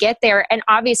how to get there. And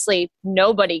obviously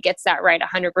nobody gets that right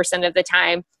 100% of the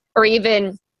time, or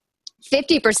even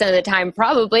 50% of the time,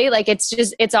 probably. Like, it's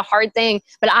a hard thing,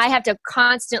 but I have to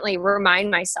constantly remind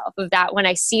myself of that when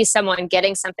I see someone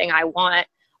getting something I want,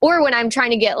 or when I'm trying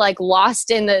to get like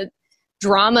lost in the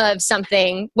drama of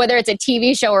something, whether it's a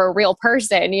TV show or a real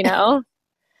person,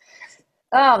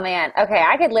 Oh man. Okay.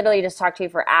 I could literally just talk to you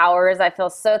for hours. I feel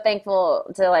so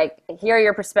thankful to like hear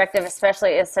your perspective,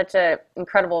 especially as such a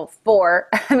incredible four.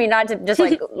 I mean, not to just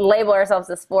like label ourselves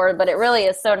as four, but it really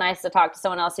is so nice to talk to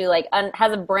someone else who like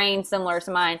has a brain similar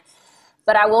to mine.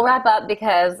 But I will wrap up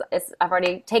because I've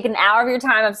already taken an hour of your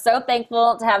time. I'm so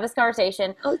thankful to have this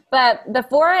conversation. But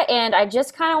before I end, I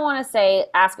just kind of want to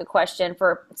ask a question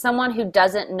for someone who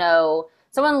doesn't know,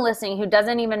 someone listening who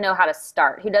doesn't even know how to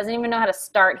start, who doesn't even know how to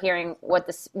start hearing what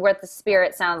the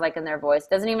spirit sounds like in their voice,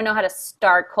 doesn't even know how to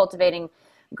start cultivating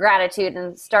gratitude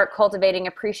and start cultivating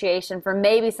appreciation for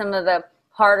maybe some of the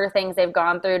harder things they've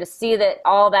gone through, to see that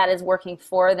all that is working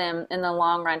for them in the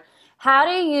long run.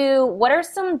 What are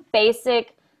some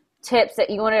basic tips that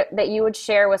you would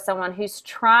share with someone who's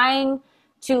trying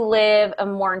to live a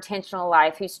more intentional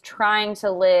life, who's trying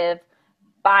to live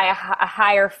by a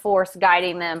higher force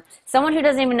guiding them, someone who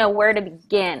doesn't even know where to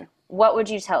begin? What would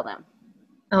you tell them?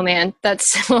 Oh man, that's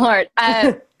so hard.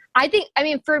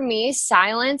 For me,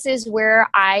 silence is where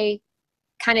I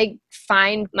kind of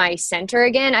find my center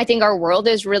again. I think our world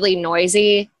is really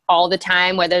noisy all the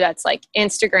time, whether that's like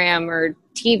Instagram or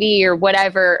TV or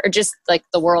whatever, or just like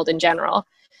the world in general.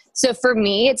 So for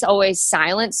me, it's always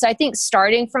silence. So I think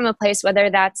starting from a place,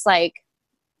 whether that's like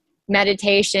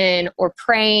meditation or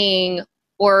praying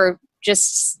or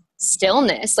just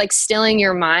stillness, like stilling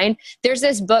your mind. There's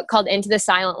this book called Into the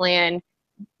Silent Land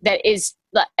that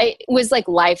it was like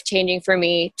life-changing for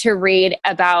me to read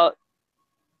about,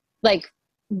 like,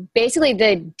 basically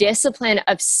the discipline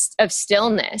of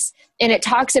stillness. And it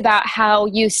talks about how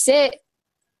you sit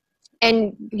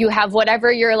and you have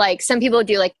whatever you're like, some people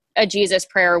do like a Jesus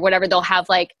prayer or whatever. They'll have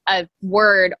like a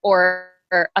word or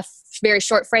a very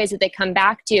short phrase that they come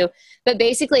back to. But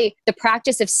basically the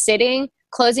practice of sitting,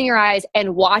 closing your eyes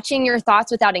and watching your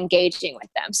thoughts without engaging with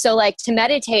them. So like to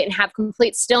meditate and have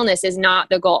complete stillness is not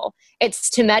the goal. It's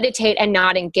to meditate and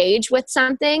not engage with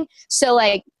something. So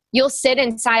like you'll sit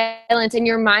in silence and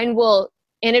your mind will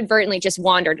inadvertently just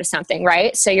wander to something,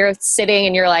 right? So you're sitting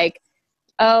and you're like,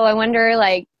 oh, I wonder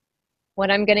like what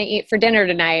I'm going to eat for dinner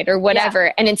tonight or whatever.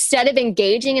 Yeah. And instead of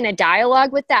engaging in a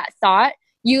dialogue with that thought,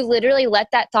 you literally let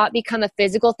that thought become a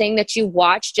physical thing that you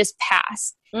watch just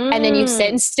pass. And then you sit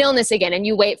in stillness again and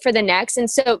you wait for the next. And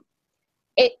so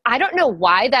I don't know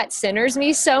why that centers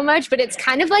me so much, but it's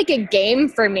kind of like a game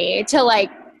for me to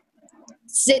like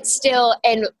sit still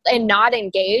and not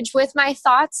engage with my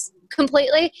thoughts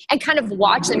completely and kind of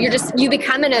watch them. You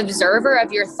become an observer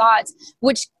of your thoughts,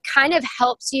 which kind of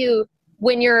helps you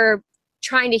when you're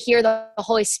trying to hear the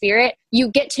Holy Spirit. You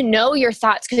get to know your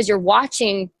thoughts because you're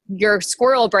watching your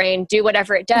squirrel brain do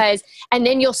whatever it does. And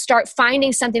then you'll start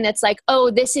finding something that's like,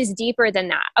 oh, this is deeper than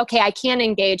that. Okay, I can't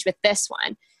engage with this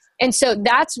one. And so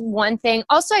that's one thing.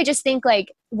 Also, I just think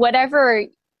like whatever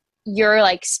your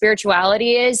like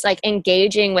spirituality is, like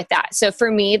engaging with that. So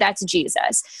for me, that's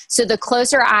Jesus. So the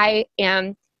closer I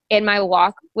am in my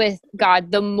walk with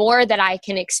God, the more that I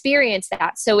can experience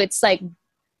that. So it's like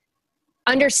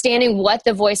understanding what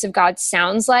the voice of God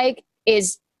sounds like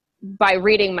is by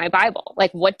reading my Bible.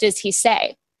 Like, what does he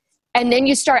say? And then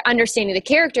you start understanding the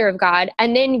character of God.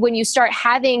 And then when you start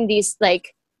having these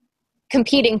like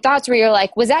competing thoughts where you're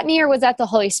like, was that me or was that the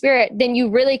Holy Spirit? Then you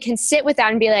really can sit with that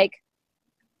and be like,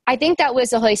 I think that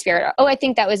was the Holy Spirit. Or, oh, I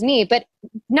think that was me. But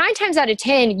 9 times out of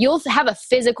 10, you'll have a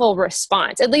physical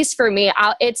response. At least for me,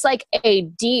 it's like a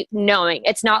deep knowing.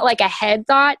 It's not like a head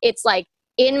thought. It's like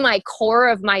in my core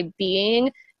of my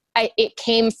being, it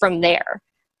came from there.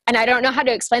 And I don't know how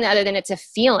to explain that other than it's a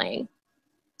feeling.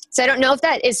 So I don't know if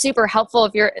that is super helpful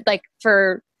if you're like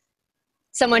for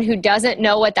someone who doesn't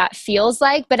know what that feels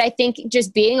like. But I think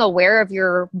just being aware of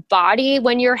your body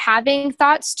when you're having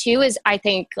thoughts too is, I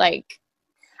think, like,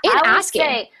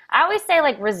 I always say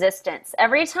like resistance.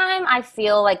 Every time I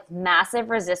feel like massive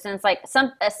resistance, like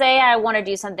say I want to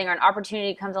do something or an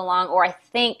opportunity comes along, or I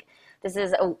think this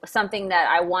is something that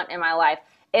I want in my life.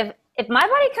 If my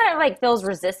body kind of like feels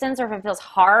resistance, or if it feels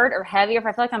hard or heavy, or if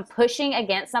I feel like I'm pushing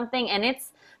against something and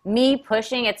it's me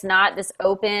pushing, it's not this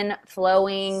open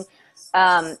flowing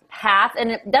path.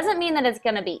 And it doesn't mean that it's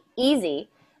going to be easy.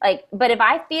 Like, but if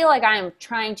I feel like I'm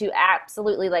trying to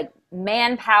absolutely like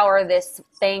manpower this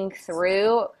thing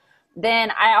through,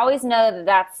 then I always know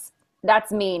that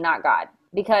that's me, not God.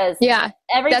 Because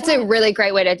that's a really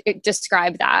great way to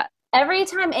describe that. Every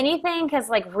time anything has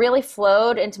like really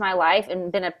flowed into my life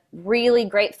and been a really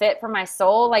great fit for my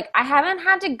soul, like I haven't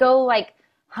had to go like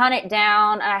hunt it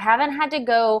down. I haven't had to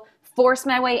go force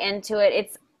my way into it.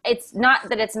 It's not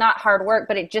that it's not hard work,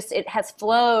 but it has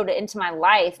flowed into my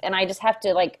life and I just have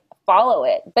to like follow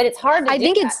it. But it's hard to do. I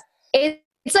think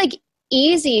it's like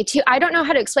easy to, I don't know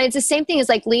how to explain. It's the same thing as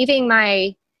like leaving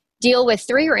my deal with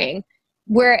 3 Ring,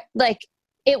 where like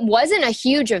it wasn't a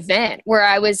huge event where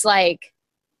I was like,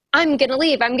 I'm going to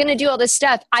leave. I'm going to do all this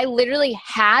stuff. I literally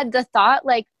had the thought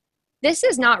like, this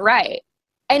is not right.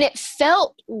 And it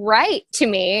felt right to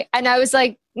me. And I was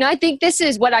like, no, I think this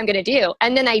is what I'm going to do.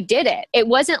 And then I did it. It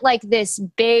wasn't like this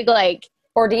big, like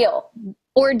ordeal.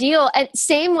 And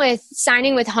same with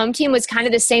signing with Home Team was kind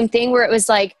of the same thing, where it was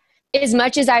like, as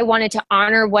much as I wanted to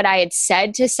honor what I had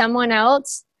said to someone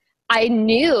else, I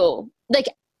knew like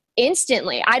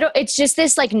instantly, it's just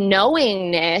this like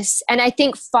knowingness. And I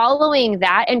think following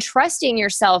that and trusting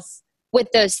yourself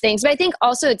with those things. But I think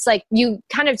also it's like you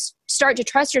kind of start to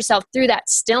trust yourself through that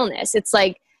stillness. It's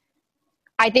like,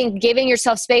 I think giving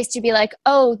yourself space to be like,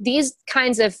 oh, these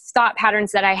kinds of thought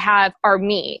patterns that I have are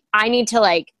me. I need to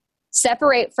like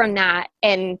separate from that.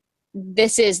 And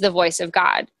this is the voice of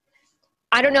God.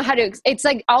 I don't know how to, it's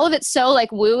like all of it's so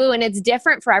like woo woo, and it's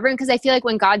different for everyone. Cause I feel like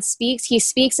when God speaks, he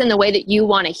speaks in the way that you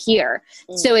want to hear.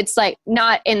 So it's like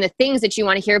not in the things that you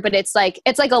want to hear, but it's like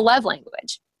a love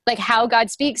language. Like how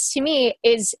God speaks to me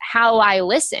is how I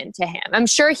listen to him. I'm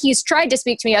sure he's tried to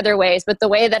speak to me other ways, but the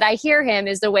way that I hear him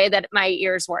is the way that my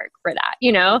ears work for that,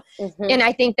 you know? Mm-hmm. And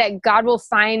I think that God will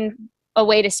find a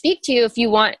way to speak to you if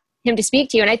you want him to speak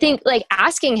to you. And I think like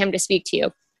asking him to speak to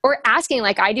you, or asking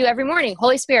like I do every morning,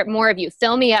 Holy Spirit, more of you,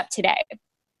 fill me up today.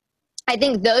 I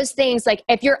think those things, like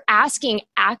if you're asking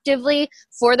actively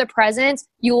for the presence,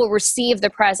 you will receive the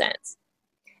presence.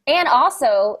 And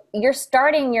also, you're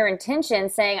starting your intention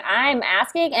saying, I'm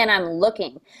asking and I'm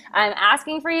looking. I'm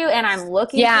asking for you and I'm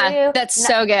looking for you. Yeah, that's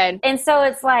so good. And so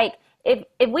it's like,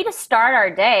 if we just start our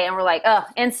day and we're like, oh,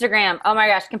 Instagram, oh my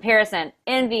gosh, comparison,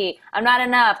 envy, I'm not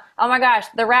enough, oh my gosh,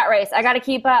 the rat race, I got to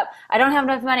keep up, I don't have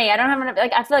enough money, I don't have enough,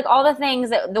 like I feel like all the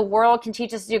things that the world can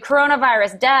teach us to do,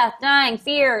 coronavirus, death, dying,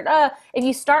 fear, if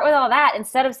you start with all that,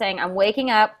 instead of saying, I'm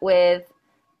waking up with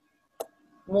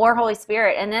more Holy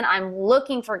Spirit, and then I'm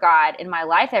looking for God in my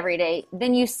life every day,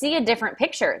 then you see a different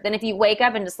picture than if you wake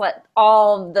up and just let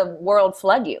all the world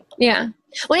flood you. Yeah.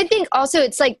 Well, I think also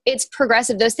it's like, it's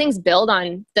progressive. Those things build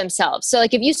on themselves. So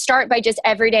like if you start by just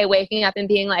every day waking up and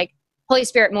being like, Holy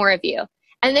Spirit, more of you.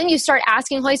 And then you start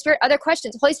asking Holy Spirit other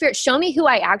questions. Holy Spirit, show me who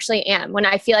I actually am when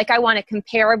I feel like I want to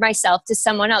compare myself to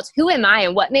someone else. Who am I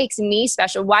and what makes me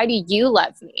special? Why do you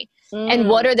love me? And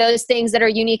what are those things that are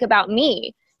unique about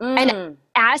me? And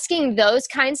asking those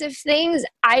kinds of things,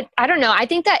 I don't know. I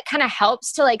think that kind of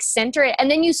helps to like center it. And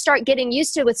then you start getting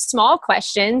used to with small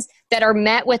questions that are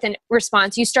met with a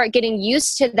response. You start getting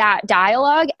used to that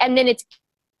dialogue, and then it's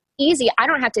easy. I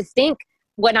don't have to think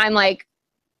when I'm like,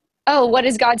 oh, what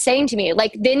is God saying to me?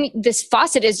 Like then this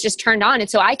faucet is just turned on. And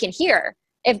so I can hear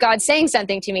if God's saying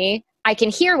something to me, I can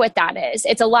hear what that is.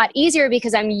 It's a lot easier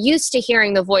because I'm used to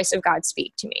hearing the voice of God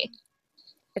speak to me.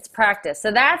 It's practice. So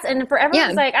and for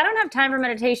everyone's like, I don't have time for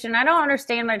meditation. I don't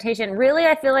understand meditation. Really,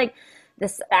 I feel like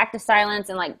this act of silence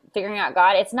and like figuring out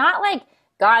God, it's not like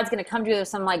God's going to come to you with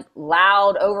some like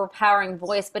loud, overpowering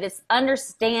voice, but it's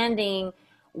understanding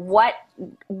when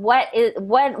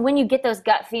you get those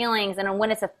gut feelings and when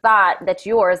it's a thought that's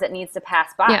yours that needs to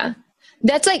pass by. Yeah.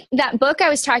 That's like that book I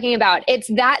was talking about. It's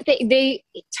that they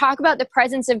talk about the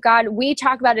presence of God. We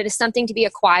talk about it as something to be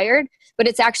acquired, but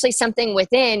it's actually something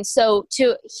within. So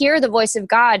to hear the voice of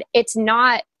God, it's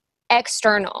not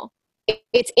external.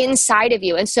 It's inside of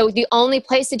you. And so the only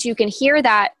place that you can hear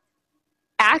that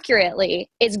accurately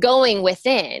is going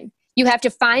within. You have to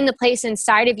find the place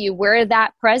inside of you where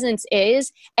that presence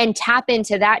is and tap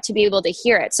into that to be able to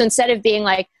hear it. So instead of being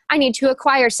like, I need to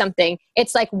acquire something,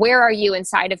 it's like, where are you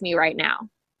inside of me right now?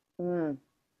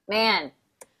 Man,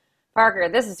 Parker,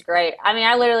 this is great. I mean,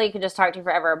 I literally could just talk to you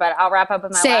forever, but I'll wrap up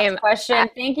with my last question.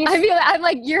 Thank you. I'm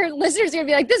like, your listeners are going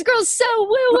to be like, this girl's so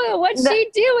woo-woo. What's she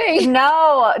doing?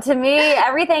 No, to me,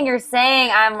 everything you're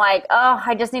saying, I'm like, oh,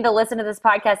 I just need to listen to this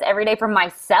podcast every day for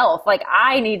myself. Like,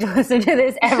 I need to listen to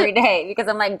this every day because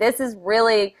I'm like, this is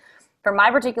really, for my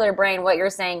particular brain, what you're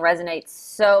saying resonates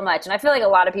so much. And I feel like a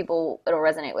lot of people it'll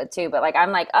resonate with too. But like,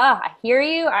 I'm like, oh, I hear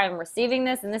you. I'm receiving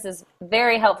this. And this is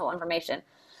very helpful information.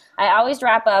 I always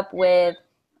wrap up with,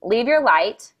 leave your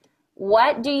light.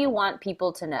 What do you want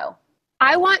people to know?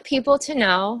 I want people to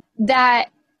know that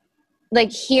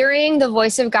like hearing the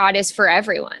voice of God is for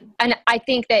everyone. And I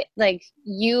think that like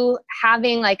you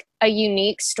having like a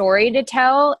unique story to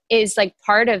tell is like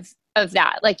part of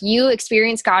that. Like you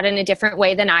experience God in a different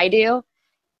way than I do.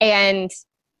 And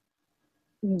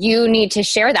you need to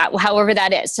share that, however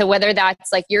that is. So whether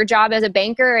that's like your job as a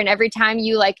banker and every time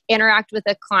you like interact with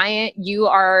a client, you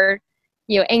are,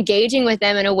 engaging with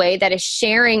them in a way that is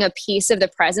sharing a piece of the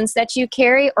presence that you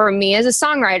carry, or me as a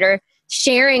songwriter,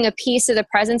 sharing a piece of the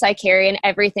presence I carry in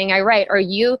everything I write, or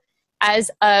you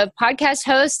as a podcast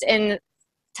host and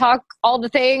talk all the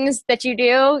things that you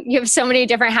do. You have so many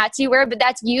different hats you wear, but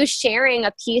that's you sharing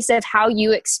a piece of how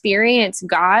you experience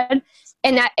God.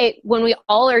 And that when we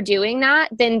all are doing that,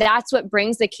 then that's what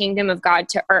brings the kingdom of God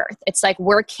to earth. It's like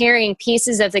we're carrying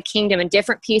pieces of the kingdom and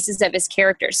different pieces of his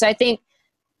character. So I think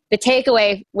the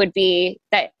takeaway would be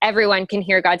that everyone can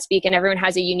hear God speak and everyone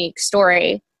has a unique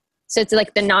story. So it's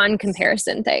like the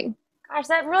non-comparison thing. Gosh,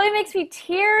 that really makes me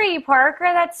teary,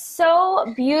 Parker. That's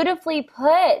so beautifully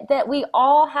put, that we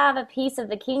all have a piece of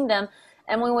the kingdom.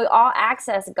 And when we all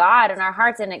access God in our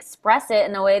hearts and express it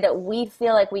in the way that we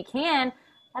feel like we can,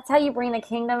 that's how you bring the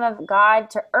kingdom of God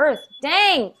to earth.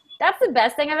 Dang, that's the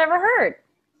best thing I've ever heard.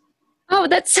 Oh,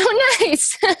 that's so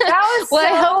nice. That was well,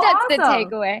 so I hope that's awesome.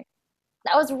 the takeaway.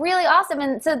 That was really awesome.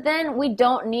 And so then we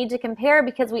don't need to compare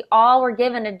because we all were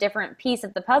given a different piece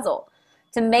of the puzzle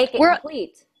to make it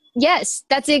complete. Yes,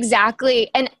 that's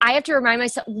exactly. And I have to remind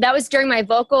myself, that was during my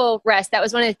vocal rest. That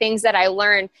was one of the things that I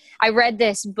learned. I read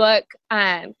this book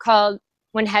called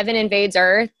When Heaven Invades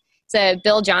Earth. It's a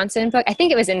Bill Johnson book. I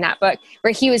think it was in that book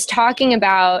where he was talking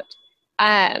about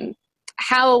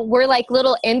how we're like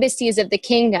little embassies of the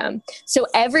kingdom. So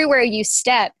everywhere you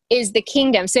step is the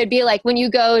kingdom. So it'd be like when you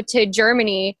go to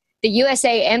Germany, the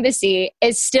USA embassy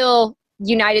is still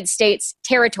United States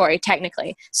territory,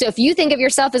 technically. So if you think of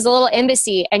yourself as a little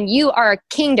embassy and you are a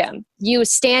kingdom, you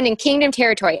stand in kingdom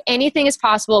territory, anything is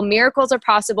possible, miracles are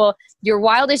possible, your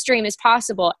wildest dream is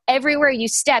possible. Everywhere you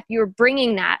step, you're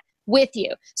bringing that with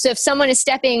you. So if someone is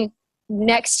stepping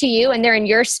next to you and they're in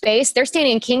your space, they're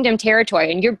standing in kingdom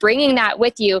territory and you're bringing that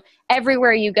with you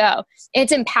everywhere you go.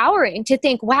 It's empowering to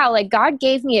think, wow, like God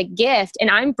gave me a gift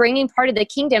and I'm bringing part of the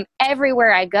kingdom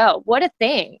everywhere I go. What a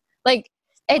thing. Like,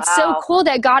 it's so cool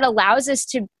that God allows us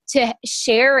to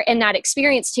share in that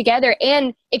experience together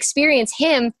and experience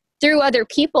him through other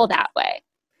people that way.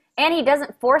 And he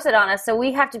doesn't force it on us. So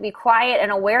we have to be quiet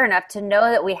and aware enough to know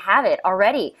that we have it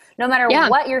already. No matter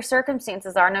what your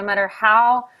circumstances are, no matter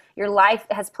how your life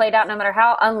has played out, no matter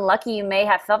how unlucky you may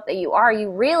have felt that you are,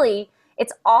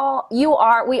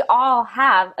 we all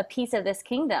have a piece of this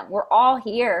kingdom. We're all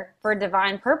here for a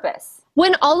divine purpose.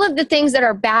 When all of the things that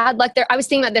are bad, like I was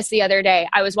thinking about this the other day.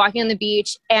 I was walking on the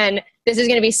beach, and this is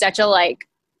going to be such a like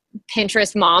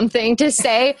Pinterest mom thing to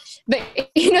say, but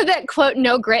you know that quote,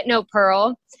 no grit, no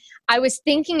pearl? I was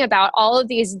thinking about all of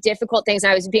these difficult things.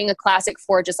 And I was being a classic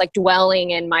for just like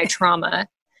dwelling in my trauma.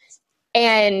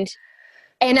 And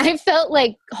I felt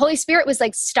like Holy Spirit was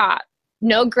like, stop.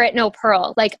 no grit, no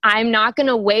pearl. Like, I'm not going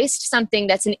to waste something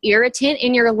that's an irritant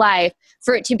in your life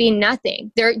for it to be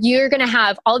nothing. You're going to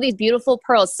have all these beautiful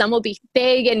pearls. Some will be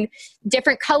big and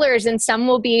different colors, and some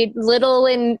will be little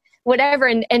and whatever.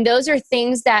 And those are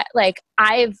things that like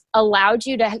I've allowed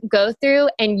you to go through,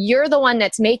 and you're the one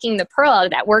that's making the pearl out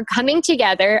of that. We're coming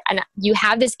together, and you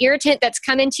have this irritant that's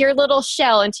come into your little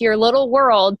shell, into your little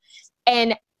world.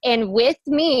 And with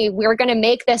me, we're going to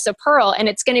make this a pearl, and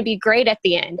it's going to be great at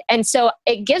the end. And so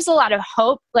it gives a lot of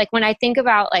hope. Like when I think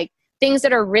about like things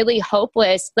that are really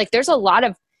hopeless, like there's a lot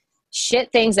of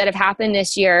shit things that have happened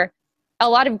this year. A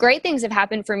lot of great things have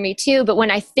happened for me too. But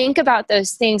when I think about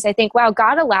those things, I think, wow,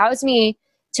 God allows me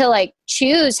to like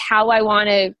choose how I want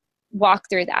to walk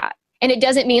through that. And it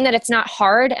doesn't mean that it's not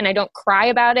hard, and I don't cry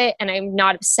about it, and I'm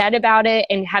not upset about it,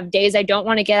 and have days I don't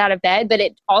want to get out of bed. But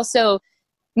it also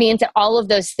means that all of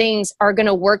those things are going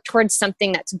to work towards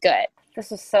something that's good.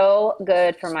 This is so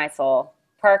good for my soul.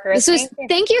 Parker,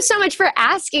 thank you so much for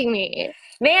asking me.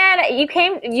 Man, you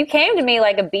came to me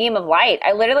like a beam of light.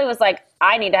 I literally was like,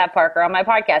 I need to have Parker on my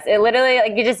podcast. It literally,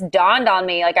 like, it just dawned on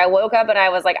me. Like, I woke up and I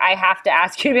was like, I have to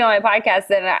ask you to be on my podcast.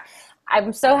 And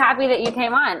I'm so happy that you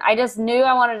came on. I just knew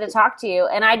I wanted to talk to you,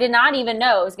 and I did not even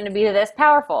know it was going to be this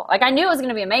powerful. Like, I knew it was going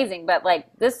to be amazing, but like,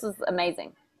 this was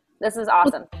amazing. This is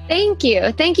awesome. Thank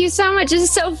you. Thank you so much. This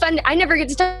is so fun. I never get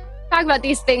to talk about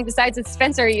these things besides with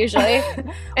Spencer usually.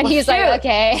 And he's like,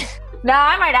 okay. No,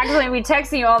 I might actually be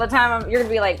texting you all the time. You're going to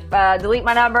be like, delete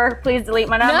my number. Please delete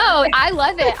my number. No, I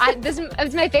love it. This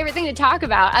is my favorite thing to talk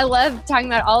about. I love talking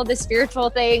about all the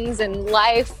spiritual things and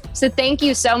life. So thank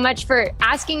you so much for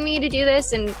asking me to do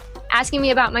this and asking me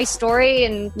about my story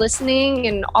and listening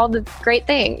and all the great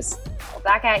things.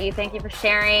 Back at you. Thank you for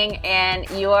sharing, and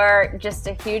you are just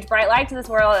a huge bright light to this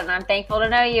world, and I'm thankful to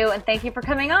know you, and thank you for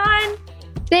coming on.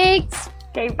 Thanks.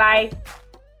 Okay, bye.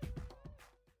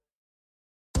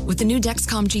 With the new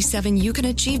Dexcom G7, you can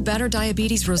achieve better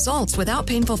diabetes results without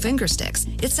painful finger sticks.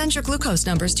 It sends your glucose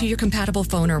numbers to your compatible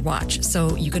phone or watch,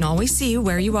 so you can always see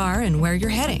where you are and where you're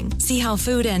heading. See how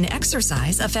food and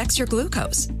exercise affects your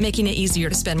glucose, making it easier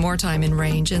to spend more time in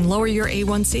range and lower your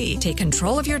A1C. Take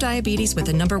control of your diabetes with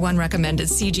the #1 recommended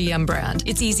CGM brand.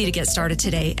 It's easy to get started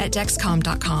today at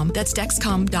Dexcom.com. That's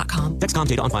Dexcom.com. Dexcom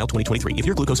data on file 2023. If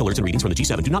your glucose alerts and readings from the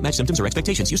G7 do not match symptoms or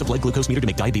expectations, use a blood glucose meter to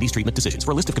make diabetes treatment decisions.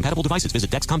 For a list of compatible devices, visit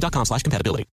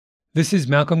Dexcom.com/compatibility. This is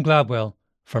Malcolm Gladwell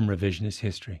from Revisionist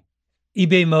History.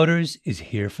 eBay Motors is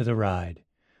here for the ride.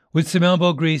 With some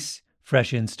elbow grease,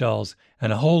 fresh installs,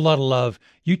 and a whole lot of love,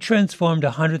 you transformed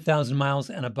 100,000 miles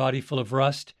and a body full of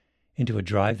rust into a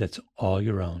drive that's all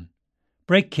your own.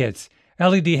 Brake kits,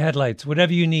 LED headlights,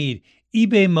 whatever you need,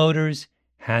 eBay Motors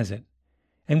has it.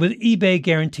 And with eBay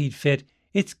Guaranteed Fit,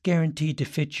 it's guaranteed to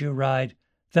fit your ride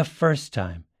the first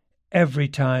time, every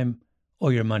time,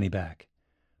 or your money back.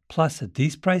 Plus, at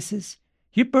these prices,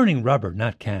 you're burning rubber,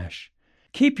 not cash.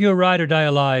 Keep your ride or die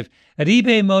alive at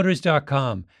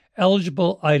ebaymotors.com.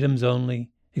 Eligible items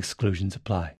only. Exclusions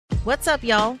apply. What's up,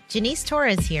 y'all? Janice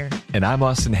Torres here. And I'm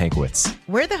Austin Hankwitz.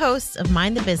 We're the hosts of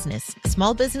Mind the Business,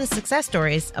 Small Business Success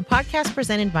Stories, a podcast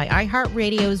presented by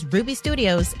iHeartRadio's Ruby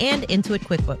Studios and Intuit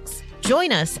QuickBooks.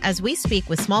 Join us as we speak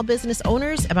with small business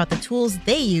owners about the tools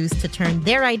they use to turn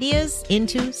their ideas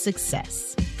into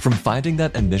success. From finding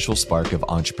that initial spark of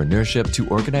entrepreneurship to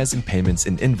organizing payments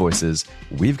and invoices,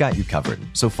 we've got you covered.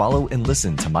 So follow and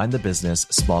listen to Mind the Business,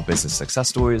 Small Business Success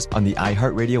Stories on the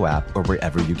iHeartRadio app or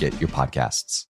wherever you get your podcasts.